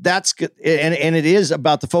 that's good. And it is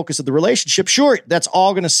about the focus of the relationship. Sure, that's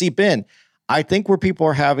all going to seep in. I think where people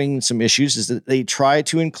are having some issues is that they try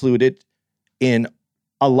to include it in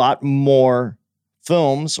a lot more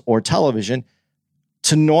films or television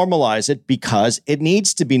to normalize it because it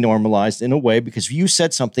needs to be normalized in a way, because you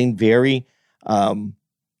said something very,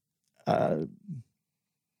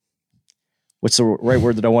 what's the right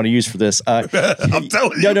word that I want to use for this? I'm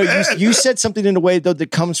telling you. No, you said something in a way though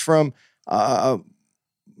that comes from,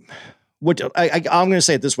 I'm going to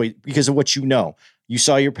say it this way because of what you know. You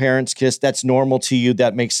saw your parents kiss. That's normal to you.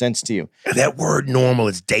 That makes sense to you. And that word normal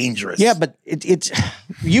is dangerous. Yeah, but it's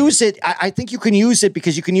use it. I think you can use it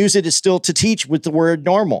because you can use it as still to teach with the word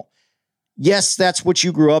normal. Yes, that's what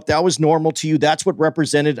you grew up. That was normal to you. That's what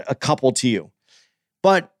represented a couple to you.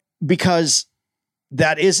 But because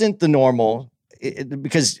that isn't the normal,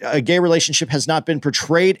 because a gay relationship has not been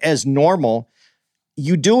portrayed as normal,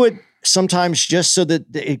 you do it sometimes just so that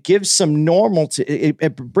it gives some normal to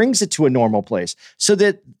it brings it to a normal place so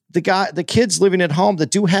that the kids living at home that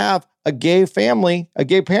do have a gay family, a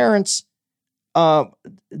gay parents,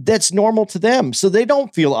 that's normal to them. So they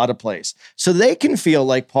don't feel out of place. So they can feel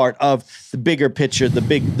like part of the bigger picture, the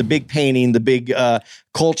big painting, the big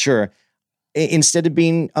culture, instead of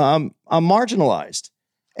being marginalized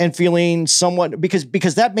and feeling somewhat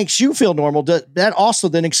because that makes you feel normal. That also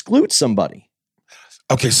then excludes somebody.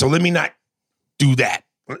 Okay, so let me not do that.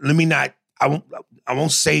 Let me not. I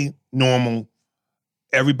won't say normal.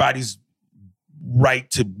 Everybody's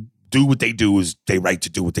right to do what they do is their right to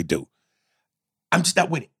do what they do. I'm just not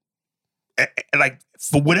with it. Like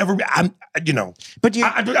for whatever I'm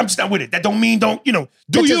just not with it. That don't mean don't you.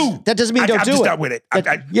 That doesn't mean don't do it. I'm just not with it.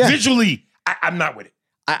 Visually, I'm not with it.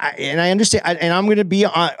 And I understand. And I'm going to be.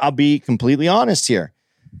 I'll be completely honest here.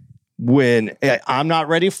 When I'm not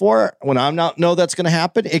ready for it, when I'm not know that's going to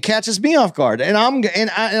happen, it catches me off guard, and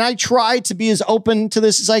I try to be as open to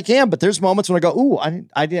this as I can. But there's moments when I go, "Ooh,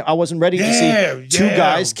 I wasn't ready to see two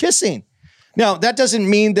guys kissing." Now that doesn't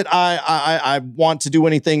mean that I want to do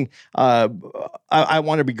anything. I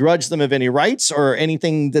want to begrudge them of any rights or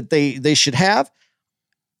anything that they should have.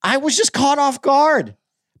 I was just caught off guard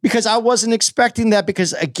because I wasn't expecting that.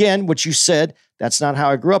 Because again, what you said. That's not how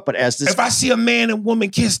I grew up. But if I see a man and woman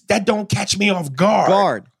kiss, that don't catch me off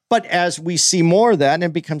guard. But as we see more of that and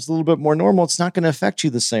it becomes a little bit more normal, it's not going to affect you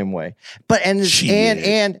the same way. But and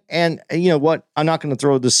you know what? I'm not going to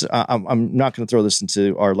throw this. I'm not going to throw this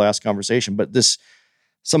into our last conversation. But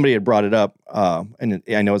somebody had brought it up, and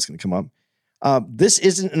I know it's going to come up. This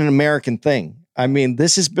isn't an American thing. I mean,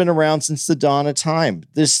 this has been around since the dawn of time.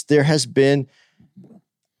 There has been.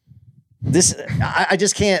 This I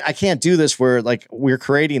just can't. I can't do this where like we're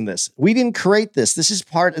creating this. We didn't create this. This is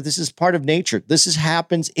part of nature. This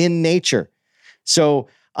happens in nature. So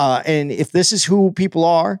and if this is who people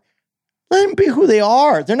are, let them be who they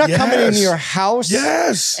are. They're not coming into your house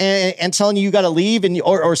and telling you got to leave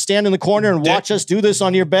or stand in the corner and watch us do this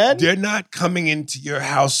on your bed. They're not coming into your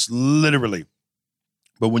house literally.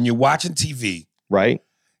 But when you're watching TV, right,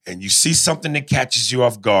 and you see something that catches you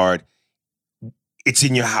off guard, it's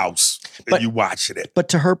in your house and you're watching it. But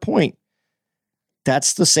to her point,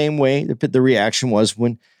 that's the same way the reaction was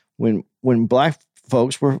when black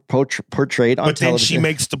folks were portrayed on television. But then she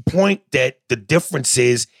makes the point that the difference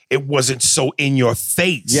is it wasn't so in your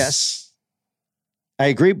face. Yes, I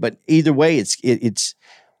agree. But either way, it's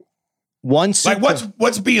one. Like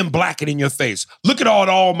what's being black and in your face? Look at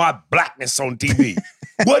all my blackness on TV.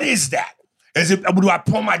 What is that? Do I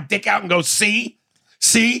pull my dick out and go, see?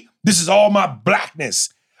 This is all my blackness.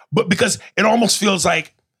 But because it almost feels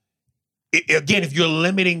like, again, if you're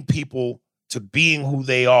limiting people to being who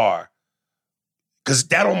they are, because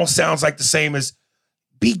that almost sounds like the same as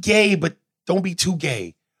be gay, but don't be too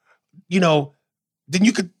gay. Then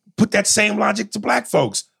you could put that same logic to black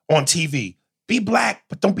folks on TV. Be black,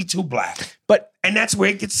 but don't be too black. And that's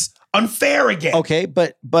where it gets unfair again. Okay,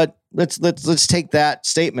 but let's take that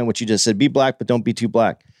statement, what you just said, be black, but don't be too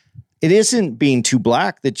black. It isn't being too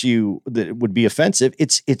black that would be offensive.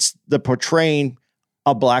 It's the portraying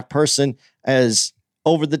a black person as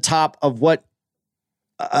over the top of what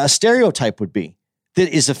a stereotype would be that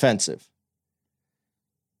is offensive.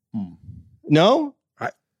 No?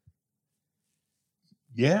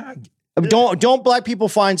 Yeah. Don't black people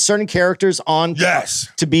find certain characters on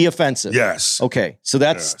to be offensive? Yes. Okay. So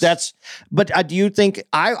that's but do you think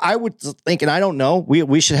I would think, and I don't know,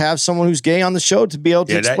 we should have someone who's gay on the show to be able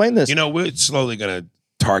to explain this. We're slowly going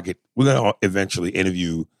to we're going to eventually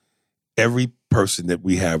interview every person that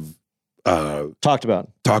we have talked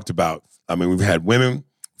about. I mean, we've had women,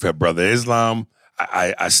 we've had Brother Islam.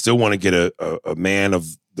 I still want to get a man of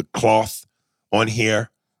the cloth on here.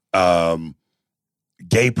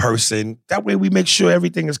 Gay person. That way we make sure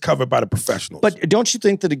everything is covered by the professionals. But don't you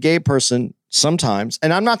think that a gay person sometimes,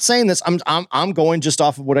 and I'm not saying this, I'm going just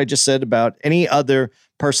off of what I just said about any other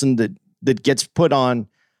person that gets put on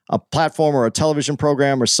a platform or a television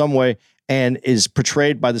program or some way and is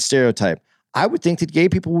portrayed by the stereotype. I would think that gay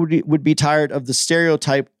people would be tired of the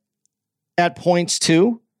stereotype at points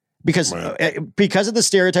too. Because of the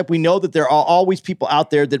stereotype, we know that there are always people out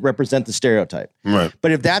there that represent the stereotype. Right.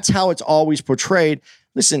 But if that's how it's always portrayed,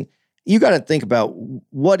 listen, you got to think about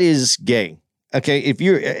what is gay. Okay,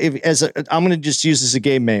 I'm going to just use this as a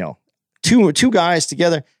gay male. Two guys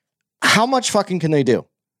together, how much fucking can they do?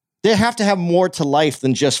 They have to have more to life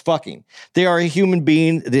than just fucking. They are a human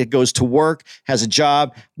being that goes to work, has a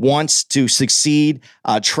job, wants to succeed,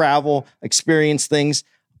 travel, experience things.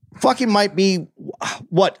 Fucking might be,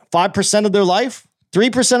 5% of their life?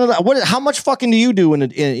 3% of that? How much fucking do you do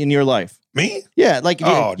in your life? Me? Yeah, like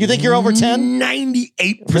you think you're over 10?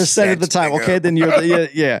 98% of the time. Okay, then you're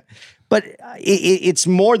yeah. But it's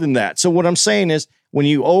more than that. So what I'm saying is when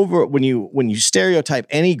you stereotype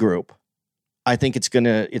any group, I think it's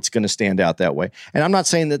gonna stand out that way. And I'm not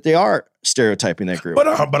saying that they are stereotyping that group.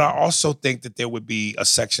 But I also think that there would be a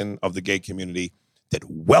section of the gay community that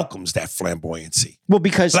welcomes that flamboyancy. Well,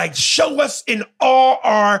 because like show us in all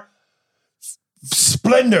our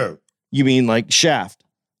splendor. You mean like Shaft?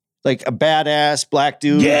 Like a badass black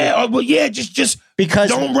dude? Yeah, just because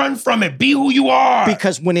don't run from it. Be who you are.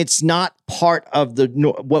 Because when it's not part of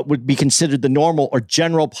what would be considered the normal or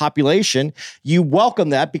general population, you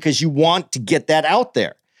welcome that because you want to get that out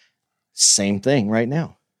there. Same thing right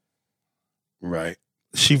now. Right.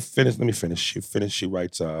 She finished. Let me finish. She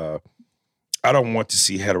writes, I don't want to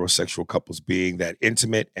see heterosexual couples being that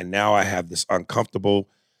intimate, and now I have this uncomfortable,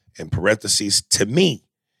 in parentheses, to me,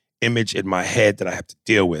 image in my head that I have to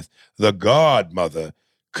deal with. The godmother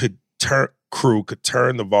crew could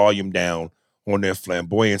turn the volume down on their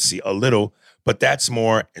flamboyancy a little, but that's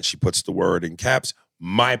more, and she puts the word in caps,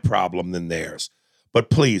 my problem than theirs.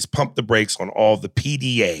 But please pump the brakes on all the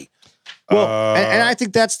PDA. Well, and I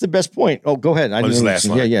think that's the best point. Oh, go ahead. I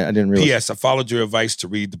didn't realize. P.S. I followed your advice to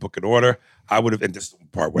read the book in order. I would have, and this is the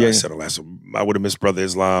part where I said the last one, I would have missed Brother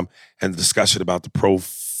Islam and the discussion about the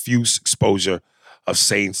profuse exposure of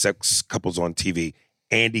same-sex couples on TV.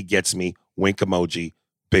 Andy gets me. Wink emoji.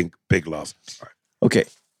 Big love. All right. Okay.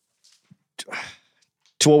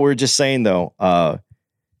 To what we were just saying, though, I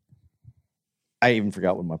even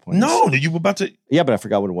forgot what my point is. No, you were about to... Yeah, but I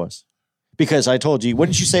forgot what it was. Because I told you... What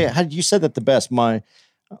did you say? How did you say that the best? On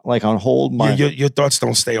hold? Your thoughts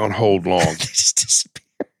don't stay on hold long. They just disappear.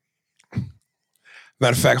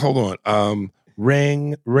 Matter of fact, hold on.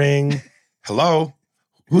 Ring. Hello?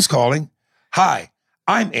 Who's calling? Hi,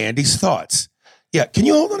 I'm Andy's Thoughts. Yeah, can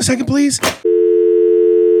you hold on a second, please?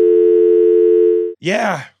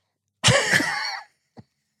 Yeah.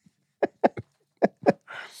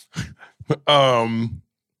 All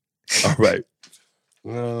right.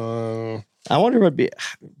 I wonder what do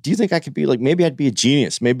you think I could be like, maybe I'd be a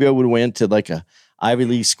genius. Maybe I would have went to like a Ivy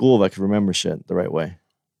League school if I could remember shit the right way.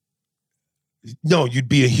 No, you'd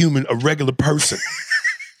be a regular person.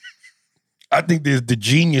 I think the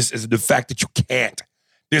genius is the fact that you can't.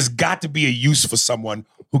 There's got to be a use for someone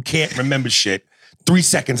who can't remember shit 3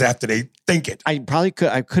 seconds after they think it. I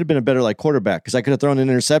could have been a better quarterback because I could have thrown an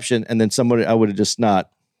interception and then I would have just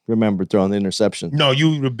not remembered throwing the interception. No,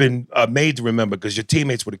 you would have been made to remember because your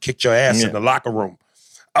teammates would have kicked your ass in the locker room.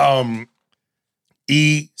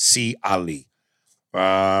 E.C. Ali.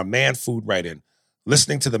 Man Food write-in.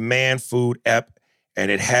 Listening to the Man Food app,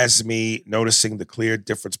 and it has me noticing the clear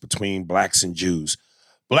difference between blacks and Jews.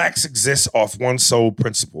 Blacks exist off one sole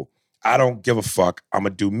principle. I don't give a fuck. I'm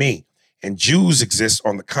going to do me. And Jews exist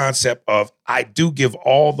on the concept of I do give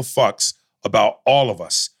all the fucks about all of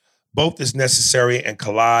us. Both is necessary and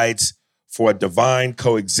collides for a divine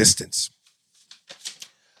coexistence.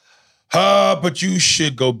 But you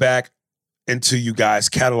should go back into you guys'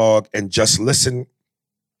 catalog and just listen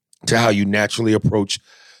to how you naturally approach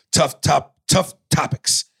tough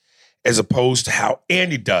topics as opposed to how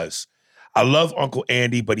Andy does. I love Uncle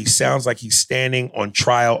Andy, but he sounds like he's standing on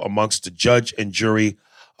trial amongst the judge and jury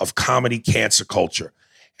of comedy cancer culture.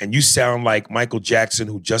 And you sound like Michael Jackson,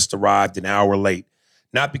 who just arrived an hour late,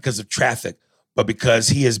 not because of traffic, but because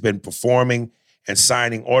he has been performing and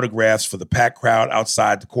signing autographs for the packed crowd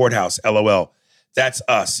outside the courthouse. LOL. That's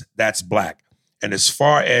us. That's black. And as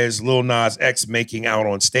far as Lil Nas X making out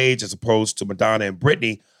on stage as opposed to Madonna and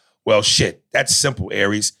Britney, well, shit, that's simple,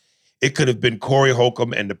 Aries. It could have been Corey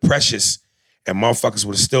Holcomb and the Precious, and motherfuckers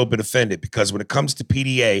would have still been offended because when it comes to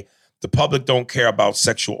PDA, the public don't care about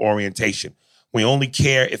sexual orientation. We only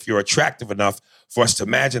care if you're attractive enough for us to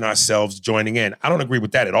imagine ourselves joining in. I don't agree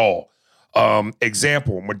with that at all.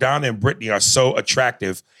 Example, Madonna and Britney are so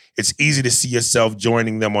attractive, it's easy to see yourself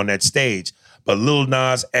joining them on that stage, but Lil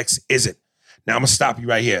Nas X isn't. Now, I'm going to stop you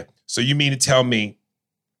right here. So you mean to tell me,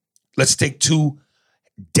 let's take two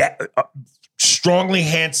strongly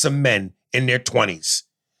handsome men in their 20s.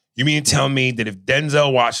 You mean to tell me that if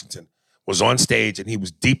Denzel Washington was on stage and he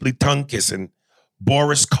was deeply tongue kissing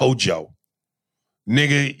Boris Kodjoe,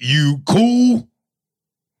 nigga, you cool?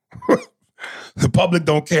 The public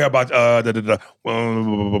don't care about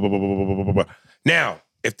Now,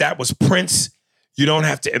 if that was Prince, you don't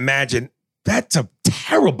have to imagine. That's a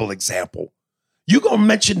terrible example. You gonna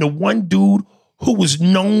mention the one dude who was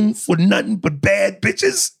known for nothing but bad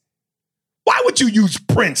bitches? Why would you use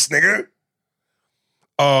Prince, nigga?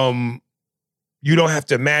 You don't have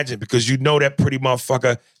to imagine because you know that pretty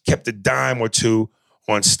motherfucker kept a dime or two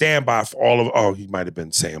on standby for all of. Oh, he might have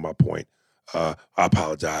been saying my point. I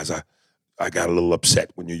apologize. I got a little upset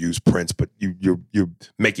when you use Prince, but you're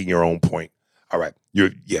making your own point. All right,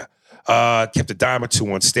 kept a dime or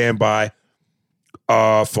two on standby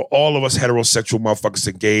for all of us heterosexual motherfuckers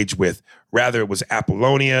to engage with. Rather, it was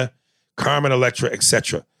Apollonia, Carmen Electra,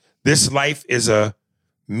 etc. This life is a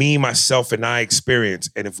me, myself, and I experience.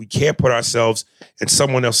 And if we can't put ourselves in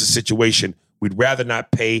someone else's situation, we'd rather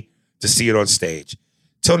not pay to see it on stage.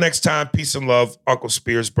 Till next time, peace and love. Uncle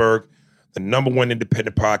Spearsburg, the #1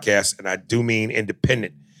 independent podcast, and I do mean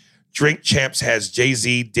independent. Drink Champs has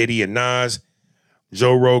Jay-Z, Diddy, and Nas.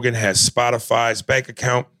 Joe Rogan has Spotify's bank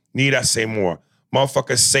account. Need I say more?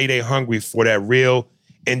 Motherfuckers say they hungry for that real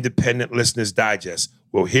independent listeners digest.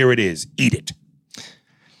 Well, here it is. Eat it.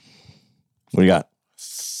 What do you got?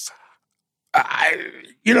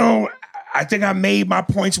 I think I made my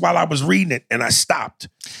points while I was reading it, and I stopped.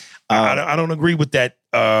 I don't agree with that.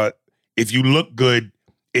 If you look good,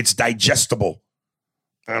 it's digestible.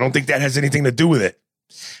 I don't think that has anything to do with it.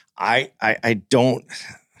 I don't.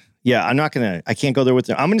 Yeah, I'm not gonna. I can't go there with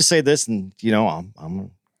it. I'm gonna say this, and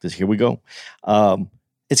I'm here we go.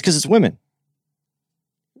 It's because it's women.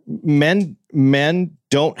 Men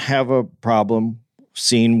don't have a problem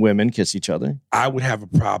seeing women kiss each other. I would have a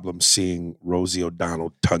problem seeing Rosie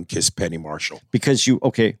O'Donnell tongue kiss Penny Marshall. Because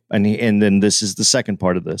and then this is the second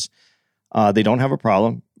part of this. They don't have a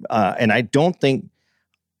problem. And I don't think,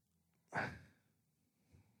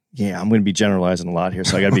 I'm going to be generalizing a lot here,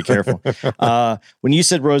 so I got to be careful. When you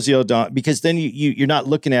said Rosie O'Donnell, because then you're not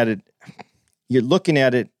looking at it, you're looking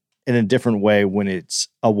at it in a different way when it's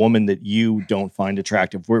a woman that you don't find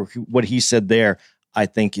attractive. What he said there, I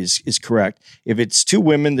think is correct. If it's two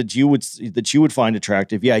women that you would find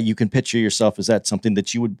attractive, you can picture yourself as that something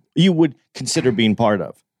that you would consider being part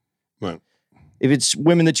of. Right. If it's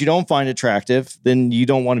women that you don't find attractive, then you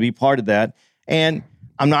don't want to be part of that. And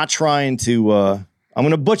I'm not trying to. I'm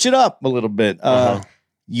going to butch it up a little bit.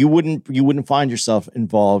 You wouldn't find yourself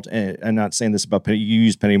involved. And I'm not saying this about Penny. You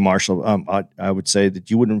use Penny Marshall. I would say that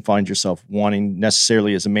you wouldn't find yourself wanting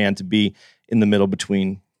necessarily as a man to be in the middle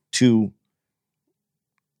between two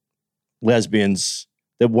lesbians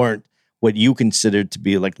that weren't what you considered to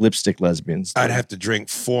be like lipstick lesbians. I'd have to drink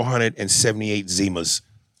 478 Zimas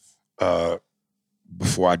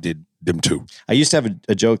before I did them two. I used to have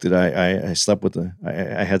a joke that I slept with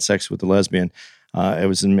I had sex with a lesbian. It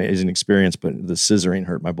was an amazing experience, but the scissoring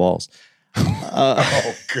hurt my balls.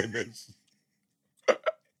 Oh, goodness.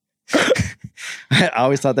 I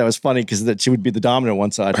always thought that was funny because that she would be the dominant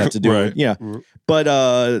one, so I'd have to do it. Yeah. But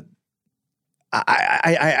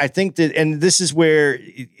I think that, and this is where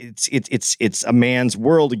it's a man's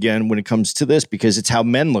world again when it comes to this, because it's how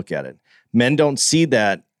men look at it. Men don't see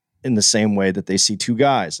that in the same way that they see two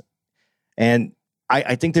guys. And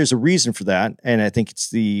I think there's a reason for that. And I think it's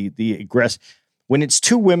the when it's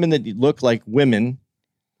two women that look like women,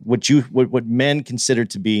 what men consider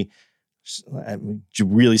to be, I'm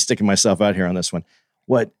really sticking myself out here on this one,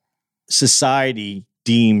 what society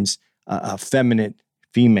deems a feminine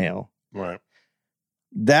female. Right.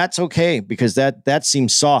 That's okay because that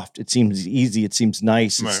seems soft. It seems easy. It seems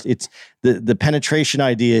nice. Right. It's the penetration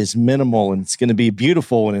idea is minimal and it's going to be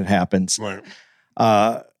beautiful when it happens. Right.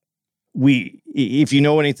 If you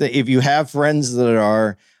know anything, if you have friends that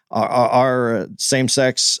are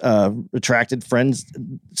same-sex attracted friends,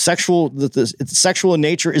 the sexual in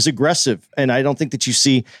nature is aggressive, and I don't think that you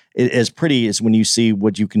see it as pretty as when you see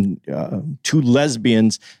what you can two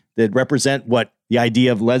lesbians that represent what the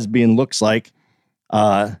idea of lesbian looks like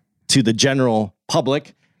to the general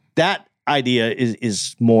public. That idea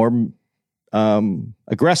is more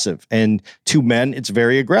aggressive, and to men, it's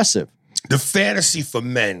very aggressive. The fantasy for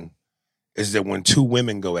men is that when two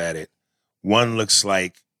women go at it, one looks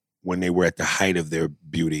like when they were at the height of their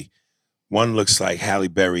beauty. One looks like Halle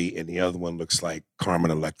Berry and the other one looks like Carmen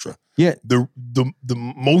Electra. Yeah. The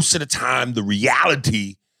most of the time, the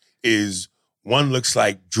reality is one looks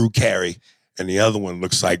like Drew Carey and the other one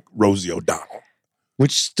looks like Rosie O'Donnell.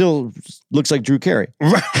 Which still looks like Drew Carey.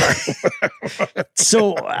 Right.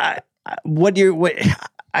 So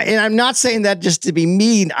And I'm not saying that just to be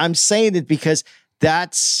mean. I'm saying it because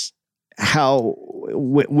that's how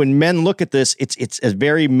when men look at this, it's a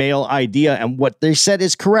very male idea. And what they said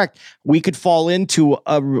is correct. We could fall into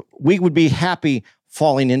we would be happy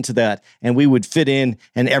falling into that, and we would fit in,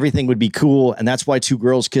 and everything would be cool. And that's why two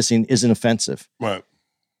girls kissing isn't offensive. Right.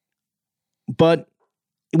 But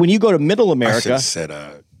when you go to Middle America, I should have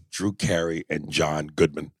said Drew Carey and John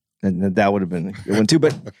Goodman. And that would have been a good one too.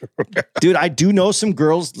 But dude, I do know some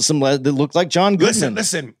girls, that look like John Goodman.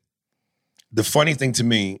 Listen. The funny thing to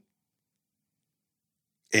me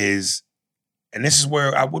is, and this is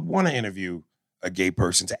where I would want to interview a gay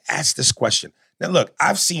person to ask this question. Now, look,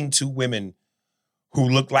 I've seen two women who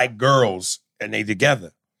look like girls and they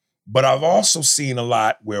together, but I've also seen a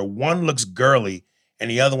lot where one looks girly and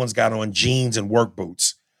the other one's got on jeans and work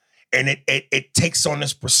boots, and it takes on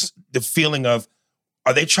the feeling of,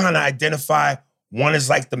 are they trying to identify one is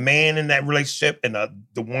like the man in that relationship and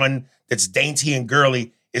the one that's dainty and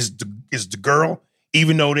girly is the girl,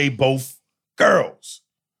 even though they both girls.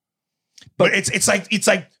 But it's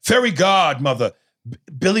like fairy godmother,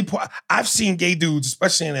 Billy. I've seen gay dudes,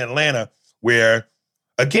 especially in Atlanta, where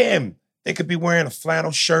again they could be wearing a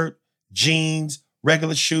flannel shirt, jeans,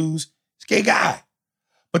 regular shoes. It's a gay guy.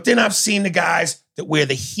 But then I've seen the guys that wear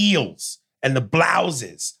the heels and the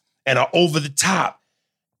blouses and are over the top,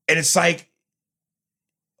 and it's like,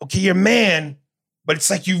 okay, you're a man, but it's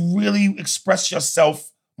like you really express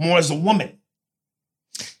yourself more as a woman.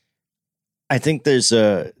 I think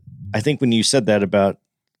when you said that about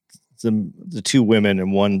the two women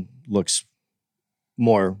and one looks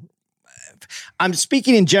more, I'm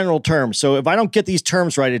speaking in general terms. So if I don't get these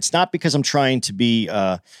terms right, it's not because I'm trying to be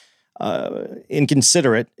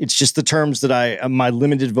inconsiderate. It's just the terms that my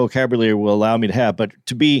limited vocabulary will allow me to have. But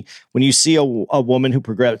when you see a woman who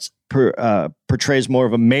portrays more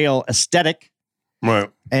of a male aesthetic, right,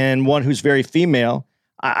 and one who's very female,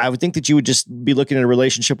 I would think that you would just be looking at a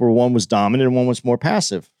relationship where one was dominant and one was more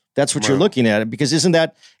passive. That's what you're looking at. Because isn't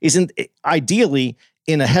ideally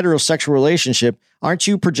in a heterosexual relationship, aren't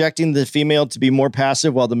you projecting the female to be more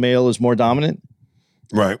passive while the male is more dominant?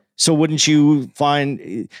 Right. So wouldn't you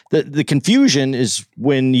find the confusion is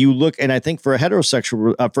when you look, and I think for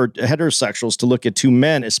heterosexuals to look at two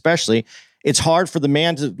men, especially, it's hard for the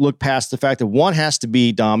man to look past the fact that one has to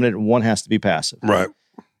be dominant and one has to be passive. Right.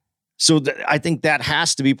 So I think that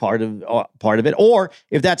has to be part of it. Or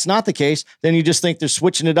if that's not the case, then you just think they're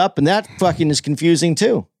switching it up, and that fucking is confusing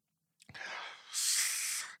too.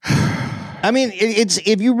 I mean, it's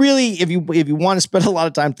if you want to spend a lot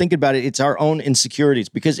of time thinking about it, it's our own insecurities.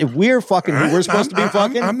 Because if we're fucking who we're supposed to be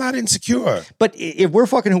fucking, I'm not insecure. But if we're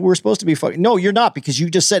fucking who we're supposed to be fucking, no, you're not, because you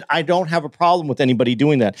just said I don't have a problem with anybody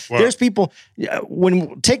doing that. Well, there's people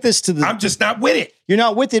take this to the. I'm just not with it. You're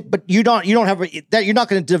not with it, but you don't have that. You're not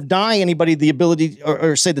going to deny anybody the ability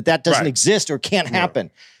or say that doesn't exist or can't happen.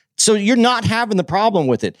 So you're not having the problem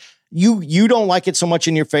with it. You don't like it so much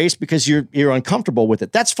in your face because you're uncomfortable with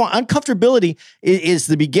it. That's fine. Uncomfortability is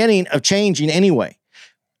the beginning of changing anyway.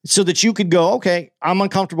 So that you could go, okay, I'm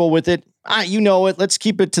uncomfortable with it. You know it. Let's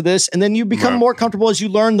keep it to this. And then you become more comfortable as you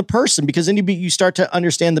learn the person, because then you start to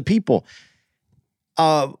understand the people.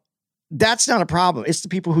 That's not a problem. It's the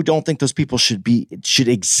people who don't think those people should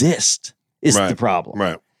exist is the problem.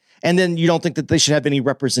 Right. And then you don't think that they should have any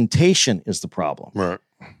representation is the problem. Right.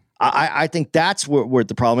 I think that's where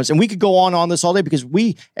the problem is. And we could go on this all day, because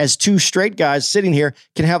we, as two straight guys sitting here,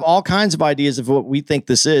 can have all kinds of ideas of what we think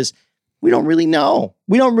this is. We don't really know.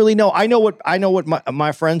 I know what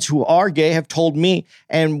my friends who are gay have told me,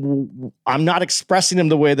 and I'm not expressing them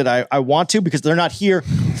the way that I want to, because they're not here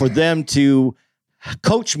for them to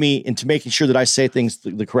coach me into making sure that I say things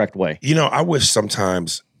the correct way. You know, I wish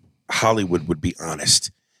sometimes Hollywood would be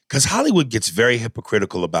honest, because Hollywood gets very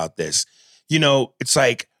hypocritical about this. You know, it's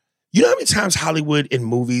like, you know how many times Hollywood in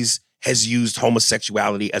movies has used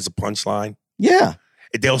homosexuality as a punchline? Yeah.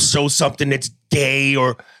 They'll show something that's gay,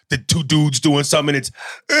 or the two dudes doing something that's,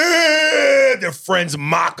 their friends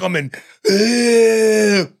mock them, and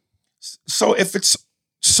so if it's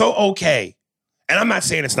so okay, and I'm not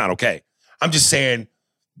saying it's not okay, I'm just saying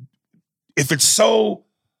if it's so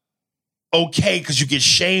okay because you get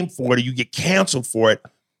shamed for it or you get canceled for it,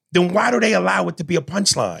 then why do they allow it to be a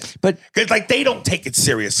punchline? But because they don't take it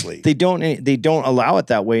seriously. They don't allow it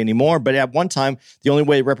that way anymore. But at one time, the only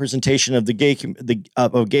way representation of the gay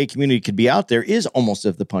community could be out there is almost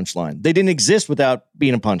of the punchline. They didn't exist without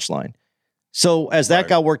being a punchline. So as that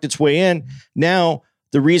got worked its way in, now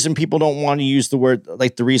the reason people don't want to use the word,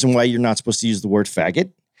 like the reason why you're not supposed to use the word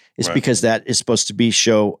faggot, is because that is supposed to be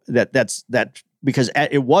that because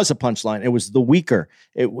it was a punchline. It was the weaker.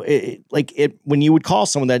 When you would call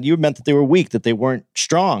someone that, you meant that they were weak, that they weren't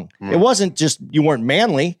strong. It wasn't just you weren't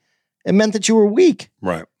manly. It meant that you were weak.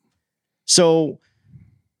 Right. So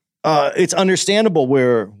it's understandable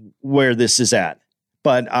where this is at.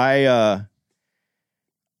 But I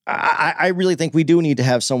really think we do need to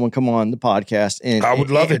have someone come on the podcast. And I would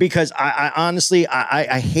love it. Because I honestly,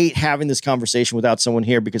 I hate having this conversation without someone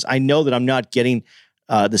here, because I know that I'm not getting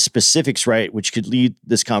the specifics right, which could lead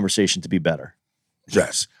this conversation to be better.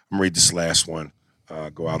 Yes. I'm going to read this last one.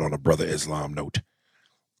 Go out on a Brother Islam note.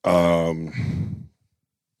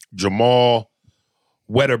 Jamal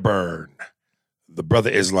Wedderburn, the Brother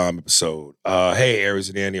Islam episode. Hey, Aries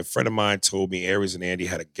and Andy. A friend of mine told me Aries and Andy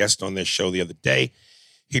had a guest on their show the other day.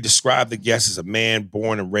 He described the guest as a man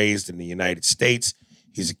born and raised in the United States.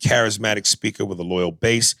 He's a charismatic speaker with a loyal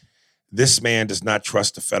base. This man does not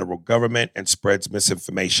trust the federal government and spreads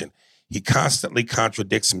misinformation. He constantly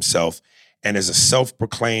contradicts himself and is a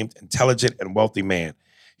self-proclaimed intelligent and wealthy man.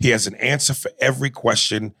 He has an answer for every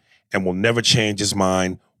question and will never change his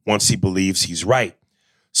mind once he believes he's right.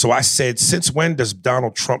 So I said, since when does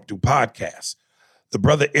Donald Trump do podcasts? The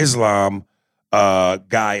Brother Islam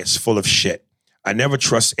guy is full of shit. I never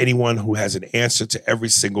trust anyone who has an answer to every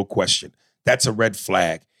single question. That's a red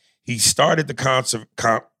flag. He started the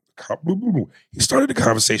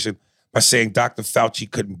conversation by saying Dr. Fauci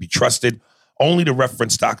couldn't be trusted, only to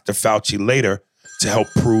reference Dr. Fauci later to help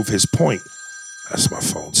prove his point. That's my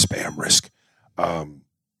phone spam risk.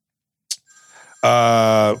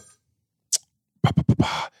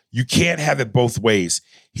 You can't have it both ways.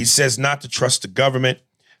 He says not to trust the government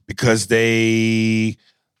because they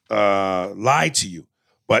lied to you,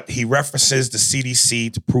 but he references the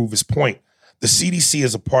CDC to prove his point. The CDC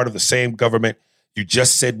is a part of the same government you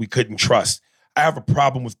just said we couldn't trust. I have a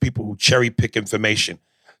problem with people who cherry pick information.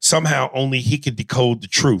 Somehow only he can decode the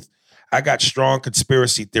truth. I got strong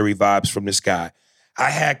conspiracy theory vibes from this guy. I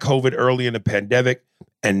had COVID early in the pandemic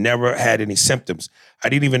and never had any symptoms. I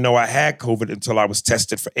didn't even know I had COVID until I was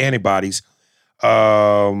tested for antibodies.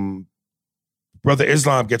 Brother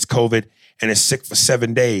Islam gets COVID and is sick for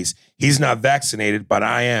 7 days. He's not vaccinated, but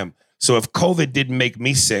I am. So if COVID didn't make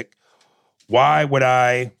me sick, why would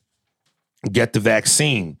I get the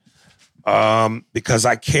vaccine? Because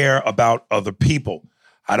I care about other people.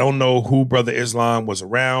 I don't know who Brother Islam was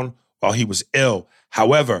around while he was ill.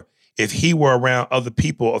 However, if he were around other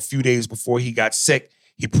people a few days before he got sick,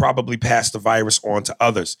 he probably passed the virus on to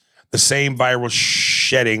others. The same viral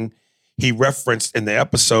shedding he referenced in the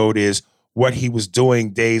episode is what he was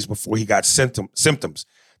doing days before he got symptoms.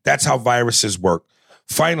 That's how viruses work.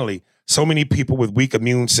 Finally, so many people with weak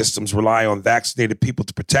immune systems rely on vaccinated people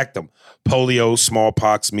to protect them. Polio,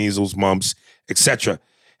 smallpox, measles, mumps, etc.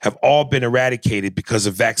 have all been eradicated because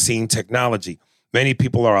of vaccine technology. Many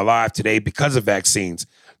people are alive today because of vaccines.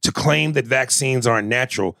 To claim that vaccines aren't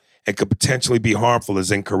natural and could potentially be harmful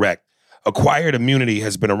is incorrect. Acquired immunity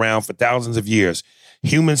has been around for thousands of years.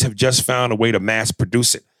 Humans have just found a way to mass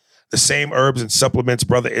produce it. The same herbs and supplements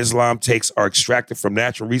Brother Islam takes are extracted from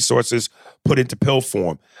natural resources, put into pill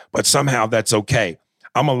form, but somehow that's okay.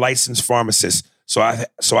 I'm a licensed pharmacist, so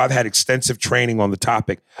I've had extensive training on the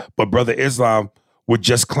topic, but Brother Islam would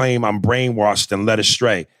just claim I'm brainwashed and led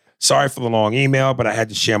astray. Sorry for the long email, but I had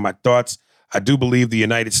to share my thoughts. I do believe the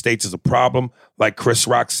United States is a problem. Like Chris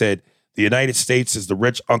Rock said, the United States is the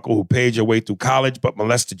rich uncle who paid your way through college but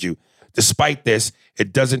molested you. Despite this,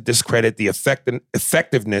 it doesn't discredit the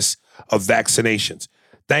effectiveness of vaccinations.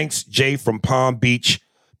 Thanks, Jay from Palm Beach.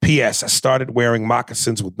 P.S. I started wearing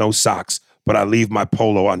moccasins with no socks, but I leave my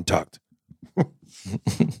polo untucked.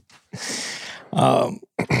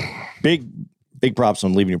 Big props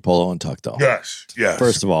on leaving your polo untucked, though. Yes.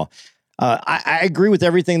 First of all, I agree with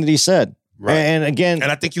everything that he said. Right. And again,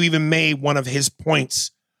 and I think you even made one of his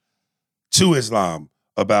points to Islam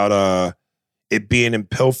about it being in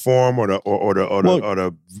pill form or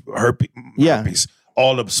the herpes,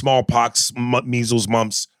 all the smallpox, measles,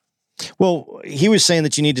 mumps. Well, he was saying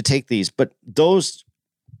that you need to take these, but those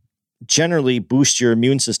generally boost your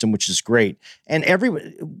immune system, which is great. And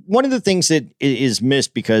one of the things that is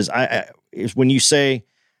missed because is when you say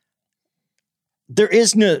there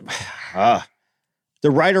is no the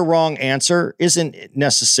right or wrong answer isn't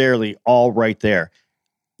necessarily all right there.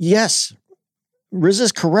 Yes, Riz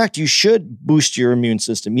is correct. You should boost your immune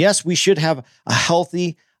system. Yes, we should have a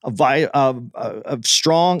healthy a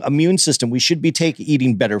strong immune system. We should be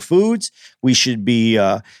eating better foods. We should be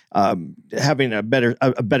having a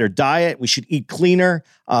better diet. We should eat cleaner.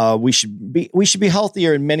 We should be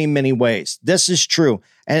healthier in many, many ways. This is true.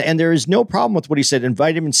 And there is no problem with what he said in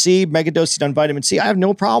vitamin C, megadosing on vitamin C. I have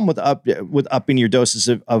no problem with upping your doses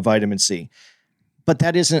of vitamin C. But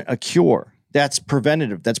that isn't a cure. That's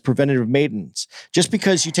preventative. That's preventative maintenance. Just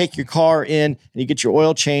because you take your car in and you get your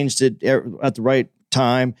oil changed at the right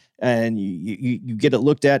time and you get it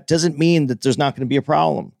looked at doesn't mean that there's not going to be a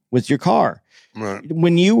problem with your car. Right.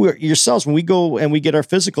 When we go and we get our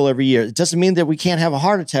physical every year, it doesn't mean that we can't have a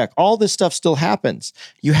heart attack. All this stuff still happens.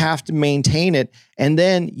 You have to maintain it, and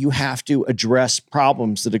then you have to address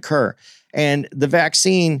problems that occur. And the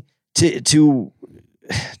vaccine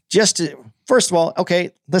first of all,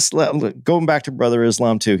 okay, going back to Brother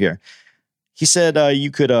Islam too here. He said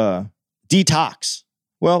you could detox.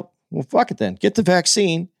 Well, fuck it then. Get the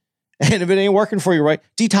vaccine, and if it ain't working for you right,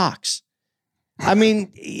 detox. I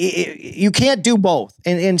mean, you can't do both.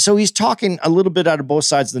 And so he's talking a little bit out of both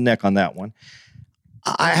sides of the neck on that one.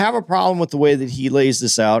 I have a problem with the way that he lays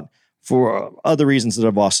this out for other reasons that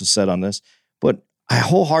I've also said on this, but I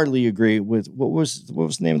wholeheartedly agree with what was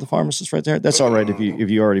the name of the pharmacist right there? That's all right if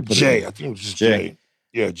you already put Jay, it. I think it was just Jay.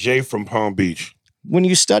 Yeah, Jay from Palm Beach. When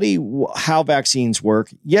you study how vaccines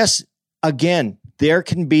work, yes, again, there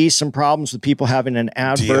can be some problems with people having an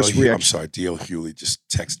adverse reaction. I'm sorry, D.L. Hewley just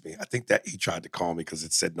texted me. I think that he tried to call me because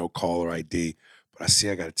it said no caller ID, but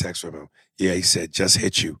I got a text from him. Yeah, he said, just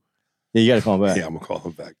hit you. Yeah, you got to call him back. Yeah, I'm going to call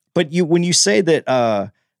him back. But when you say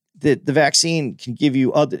that that the vaccine can give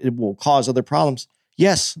you it will cause other problems,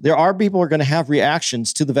 yes, there are people who are going to have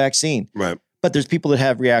reactions to the vaccine. Right. But there's people that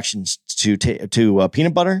have reactions to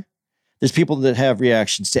peanut butter. There's people that have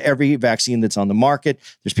reactions to every vaccine that's on the market.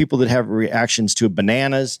 There's people that have reactions to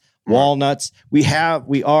bananas, walnuts. We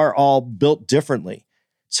are all built differently.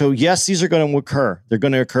 So yes, these are going to occur. They're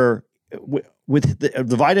going to occur with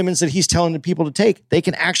the vitamins that he's telling the people to take. They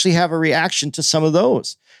can actually have a reaction to some of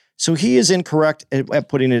those. So he is incorrect at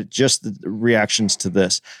putting it just the reactions to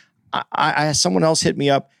this. I someone else hit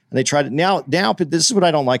me up and they tried it. Now, this is what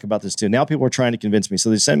I don't like about this too. Now people are trying to convince me. So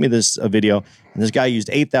they sent me this video, and this guy used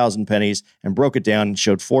 8,000 pennies and broke it down and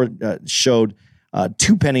showed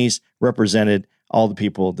 2 pennies represented all the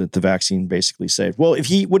people that the vaccine basically saved. Well, if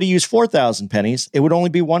he would have used 4,000 pennies, it would only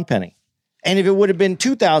be 1 penny. And if it would have been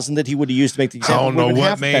 2,000 that he would have used to make the example, I don't know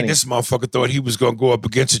what, man. This motherfucker thought he was going to go up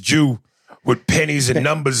against a Jew with pennies and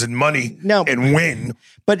numbers and money and win.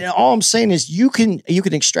 But all I'm saying is you can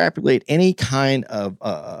extrapolate any kind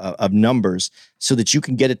of numbers so that you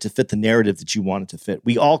can get it to fit the narrative that you want it to fit.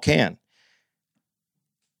 We all can.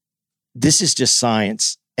 This is just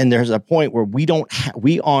science, and there's a point where we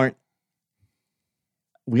aren't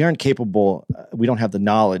capable. We don't have the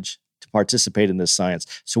knowledge to participate in this science.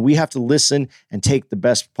 So we have to listen and take the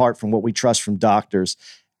best part from what we trust from doctors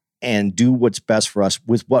and do what's best for us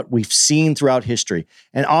with what we've seen throughout history.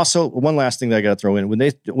 And also, one last thing that I got to throw in,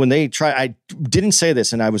 when they try, I didn't say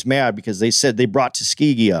this and I was mad because they said they brought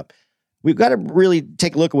Tuskegee up. We've got to really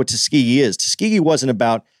take a look at what Tuskegee is. Tuskegee wasn't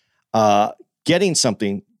about getting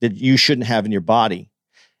something that you shouldn't have in your body.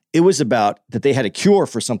 It was about that they had a cure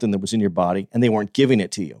for something that was in your body and they weren't giving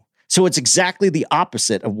it to you. So it's exactly the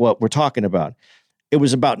opposite of what we're talking about. It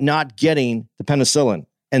was about not getting the penicillin.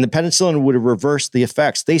 And the penicillin would have reversed the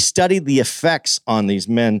effects. They studied the effects on these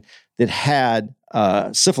men that had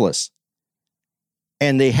syphilis.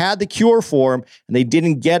 And they had the cure for them, and they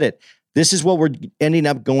didn't get it. This is what we're ending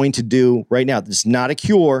up going to do right now. This is not a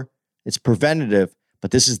cure. It's preventative.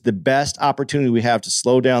 But this is the best opportunity we have to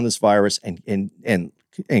slow down this virus and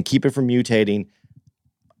keep it from mutating.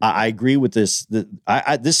 I agree with this.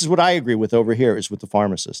 This is what I agree with over here is with the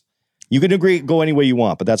pharmacist. You can go any way you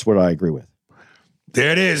want, but that's what I agree with.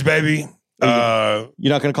 There it is, baby. You're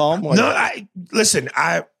not going to call him? No, listen,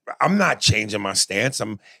 I'm not changing my stance.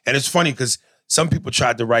 And it's funny because some people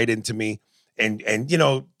tried to write into me and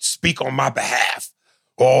speak on my behalf.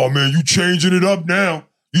 Oh man, you changing it up now.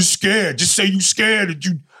 You scared. Just say you scared that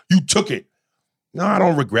you took it. No, I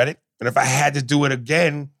don't regret it. And if I had to do it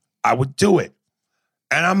again, I would do it.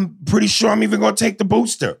 And I'm pretty sure I'm even going to take the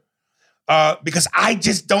booster because I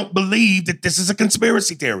just don't believe that this is a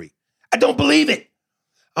conspiracy theory. I don't believe it.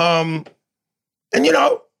 I'm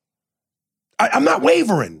not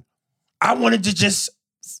wavering. I wanted to just,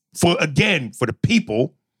 for the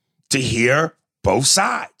people to hear both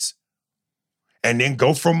sides and then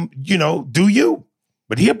go from, do you,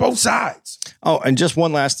 but hear both sides. Oh, and just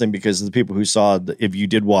one last thing, because of the people who saw, if you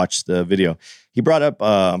did watch the video, he brought up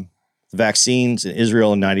vaccines in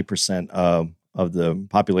Israel and 90% the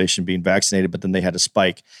population being vaccinated, but then they had a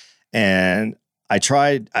spike. And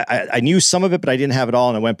I knew some of it, but I didn't have it all.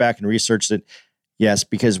 And I went back and researched it. Yes,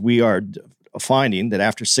 because we are finding that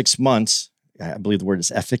after 6 months, I believe the word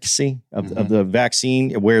is efficacy of the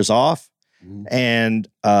vaccine, it wears off. And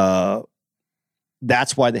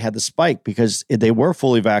that's why they had the spike, because they were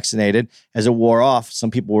fully vaccinated. As it wore off,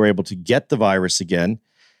 some people were able to get the virus again.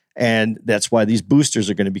 And that's why these boosters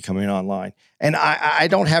are going to be coming online. And I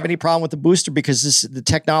don't have any problem with the booster, because the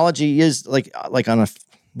technology is like on a,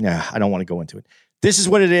 I don't want to go into it. This is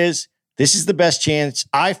what it is. This is the best chance,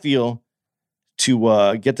 I feel,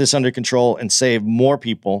 to get this under control and save more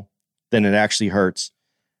people than it actually hurts.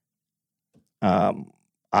 I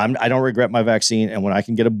don't regret my vaccine. And when I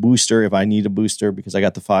can get a booster, if I need a booster because I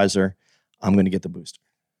got the Pfizer, I'm going to get the booster.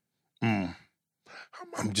 I'm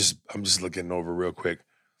just looking over real quick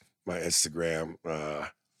my Instagram,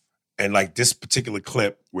 and like this particular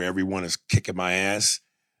clip where everyone is kicking my ass.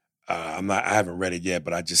 I haven't read it yet,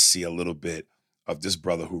 but I just see a little bit of this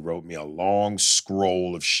brother who wrote me a long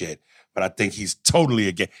scroll of shit. But I think he's totally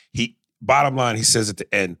against. Bottom line, he says at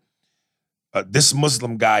the end, this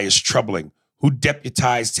Muslim guy is troubling. Who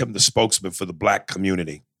deputized him the spokesman for the black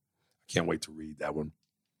community? I can't wait to read that one.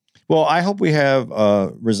 Well, I hope we have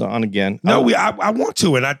Rizza on again. No, I want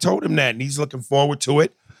to, and I told him that, and he's looking forward to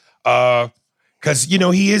it. Because,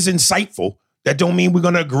 he is insightful. That don't mean we're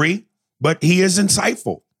going to agree, but he is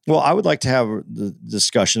insightful. Well, I would like to have the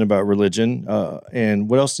discussion about religion and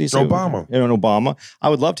what else do you say? Obama. Obama. I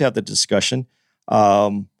would love to have the discussion.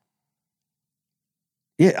 I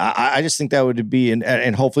just think that would be,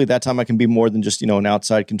 and hopefully that time I can be more than just, an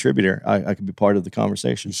outside contributor. I could be part of the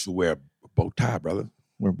conversation. You should wear a bow tie, brother.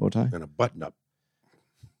 Wear a bow tie? And a button up.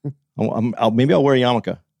 Maybe I'll wear a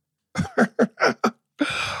yarmulke.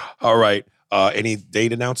 All right. Any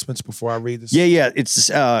date announcements before I read this? Yeah. It's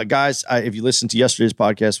guys. If you listened to yesterday's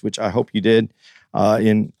podcast, which I hope you did,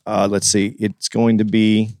 let's see, it's going to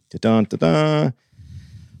be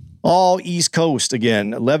all East Coast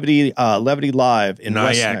again. Levity Live in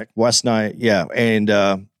West Nyack. Yeah, and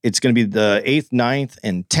it's going to be the 8th, 9th,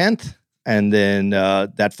 and 10th, and then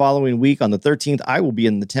that following week on the 13th, I will be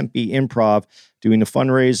in the Tempe Improv doing a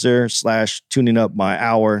fundraiser / tuning up my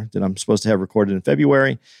hour that I'm supposed to have recorded in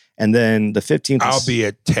February. And then the 15th. I'll be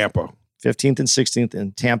at Tampa. 15th and 16th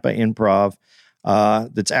in Tampa Improv.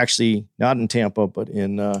 That's actually not in Tampa, but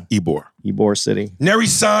in Ybor City. Neri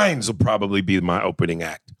Signs will probably be my opening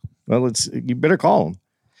act. Well, you better call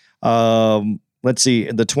them. Let's see.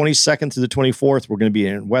 The 22nd through the 24th, we're going to be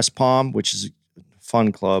in West Palm, which is a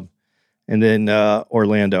fun club. And then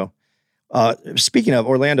Orlando. Speaking of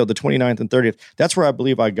Orlando, the 29th and 30th, that's where I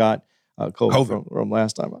believe I got COVID from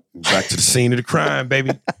last time. Back to the scene of the crime,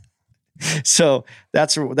 baby. So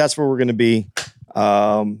that's where we're going to be.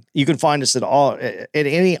 You can find us on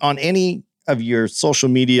any of your social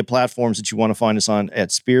media platforms that you want to find us on at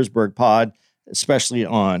Spearsburg Pod, especially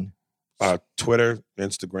on Twitter,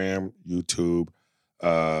 Instagram, YouTube,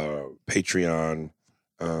 Patreon.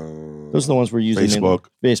 Those are the ones we're using.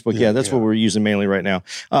 Facebook. Yeah, that's what we're using mainly right now.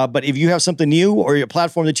 But if you have something new or a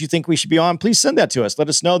platform that you think we should be on, please send that to us. Let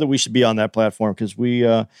us know that we should be on that platform, because we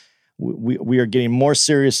are getting more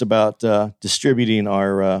serious about distributing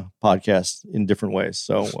our podcast in different ways.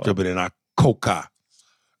 So distributing our coca.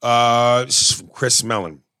 This is from Chris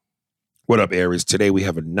Mellon. What up, Aries? Today we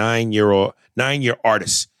have a 9-year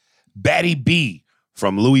artist, Batty B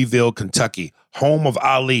from Louisville, Kentucky, home of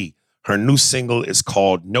Ali. Her new single is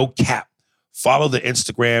called No Cap. Follow the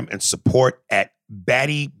Instagram and support at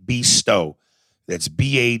Batty B Stowe. That's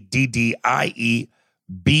BADDIE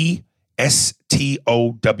BSTOWE.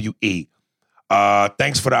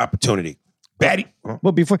 Thanks for the opportunity. Batty.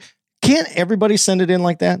 Well, can't everybody send it in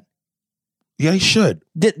like that? Yeah, they should.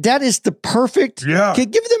 That is the perfect. Yeah.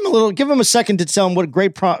 Give them a second to tell them what a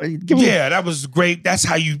great that was great. That's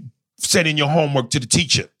how you send in your homework to the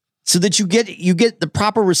teacher. So that you get the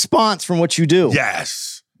proper response from what you do.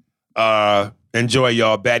 Yes. Enjoy,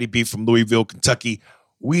 y'all. Batty B from Louisville, Kentucky.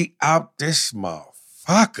 We out this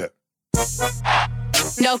motherfucker.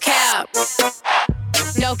 No cap.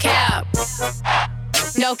 No cap.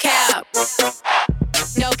 No cap.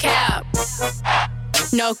 No cap.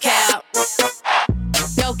 No cap.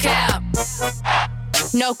 No cap.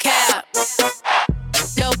 No cap.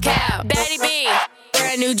 No cap. Batty B.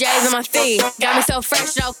 Brand new J's on my feet. Got me so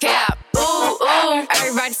fresh, no cap. Ooh.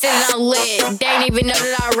 Everybody sitting on lit. They ain't even know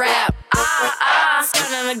that I rap.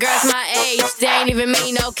 Stunning on the girls my age. They ain't even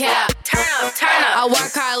me, no cap. Turn up. I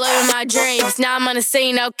work hard living my dreams. Now I'm on the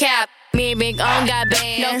scene, no cap. Me and Big On got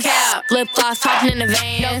bands. No cap. Lip gloss popping in the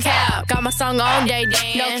van. No cap. Got my song on day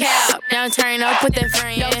dance. No cap. Now I'm turning up with their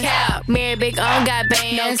friends. No cap. Me and Big On got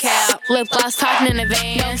bands. No cap. Lip gloss popping in the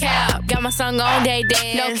van. No cap. Got my song on day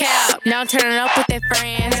dance. No cap. Now I'm turning up with their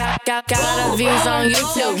friends. Got a lot of views on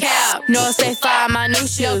YouTube. No cap. North State Fire, my new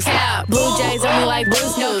shoes. No cap. Blue Jays on me like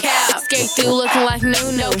Blues. No cap. Skate through looking like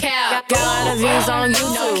new. No cap. Got a lot of views on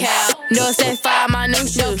YouTube. No cap. North State Fire, my new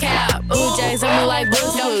shoes. No cap. Blue Jays on me like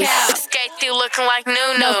Blues. No cap. Skate through looking like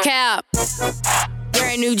new. No cap.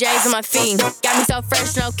 Brand new J's on my feet. Got me so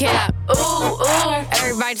fresh, no cap. Ooh, ooh.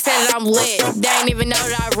 Everybody said that I'm lit. They ain't even know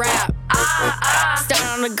that I rap. Starting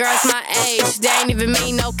on the girls my age. They ain't even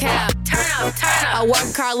me, no cap. Turn up, turn up. I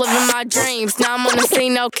work hard, living my dreams. Now I'm on the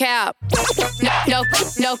scene, no cap. No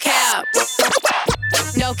cap. No cap.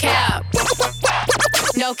 No cap.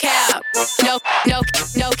 No cap.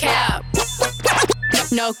 No cap.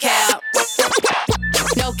 No cap.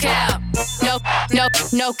 No cap.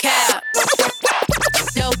 No cap.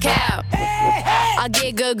 No cap. I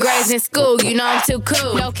get good grades in school, you know I'm too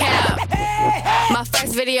cool. No cap. My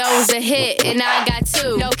first video was a hit, and now I got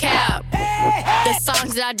 2. No cap. The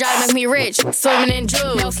songs that I drive make me rich, swimming in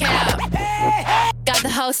jewels. No cap. Got the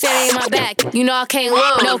whole city in my back, you know I can't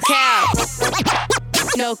lose. No cap.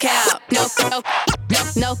 No cap. No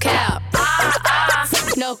cap.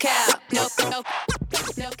 No cap.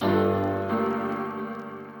 No cap.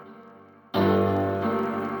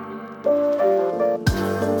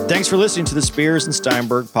 Thanks for listening to the Spears and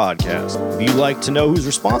Steinberg podcast. If you'd like to know who's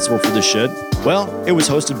responsible for this shit, well, it was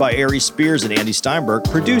hosted by Ari Spears and Andy Steinberg,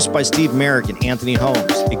 produced by Steve Merrick and Anthony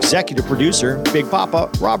Holmes, executive producer, Big Papa,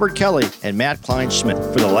 Robert Kelly, and Matt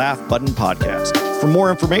Kleinschmidt for the Laugh Button podcast. For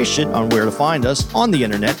more information on where to find us on the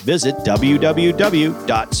internet, visit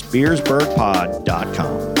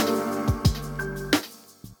www.spearsburgpod.com.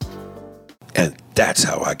 And that's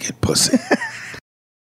how I get pussy.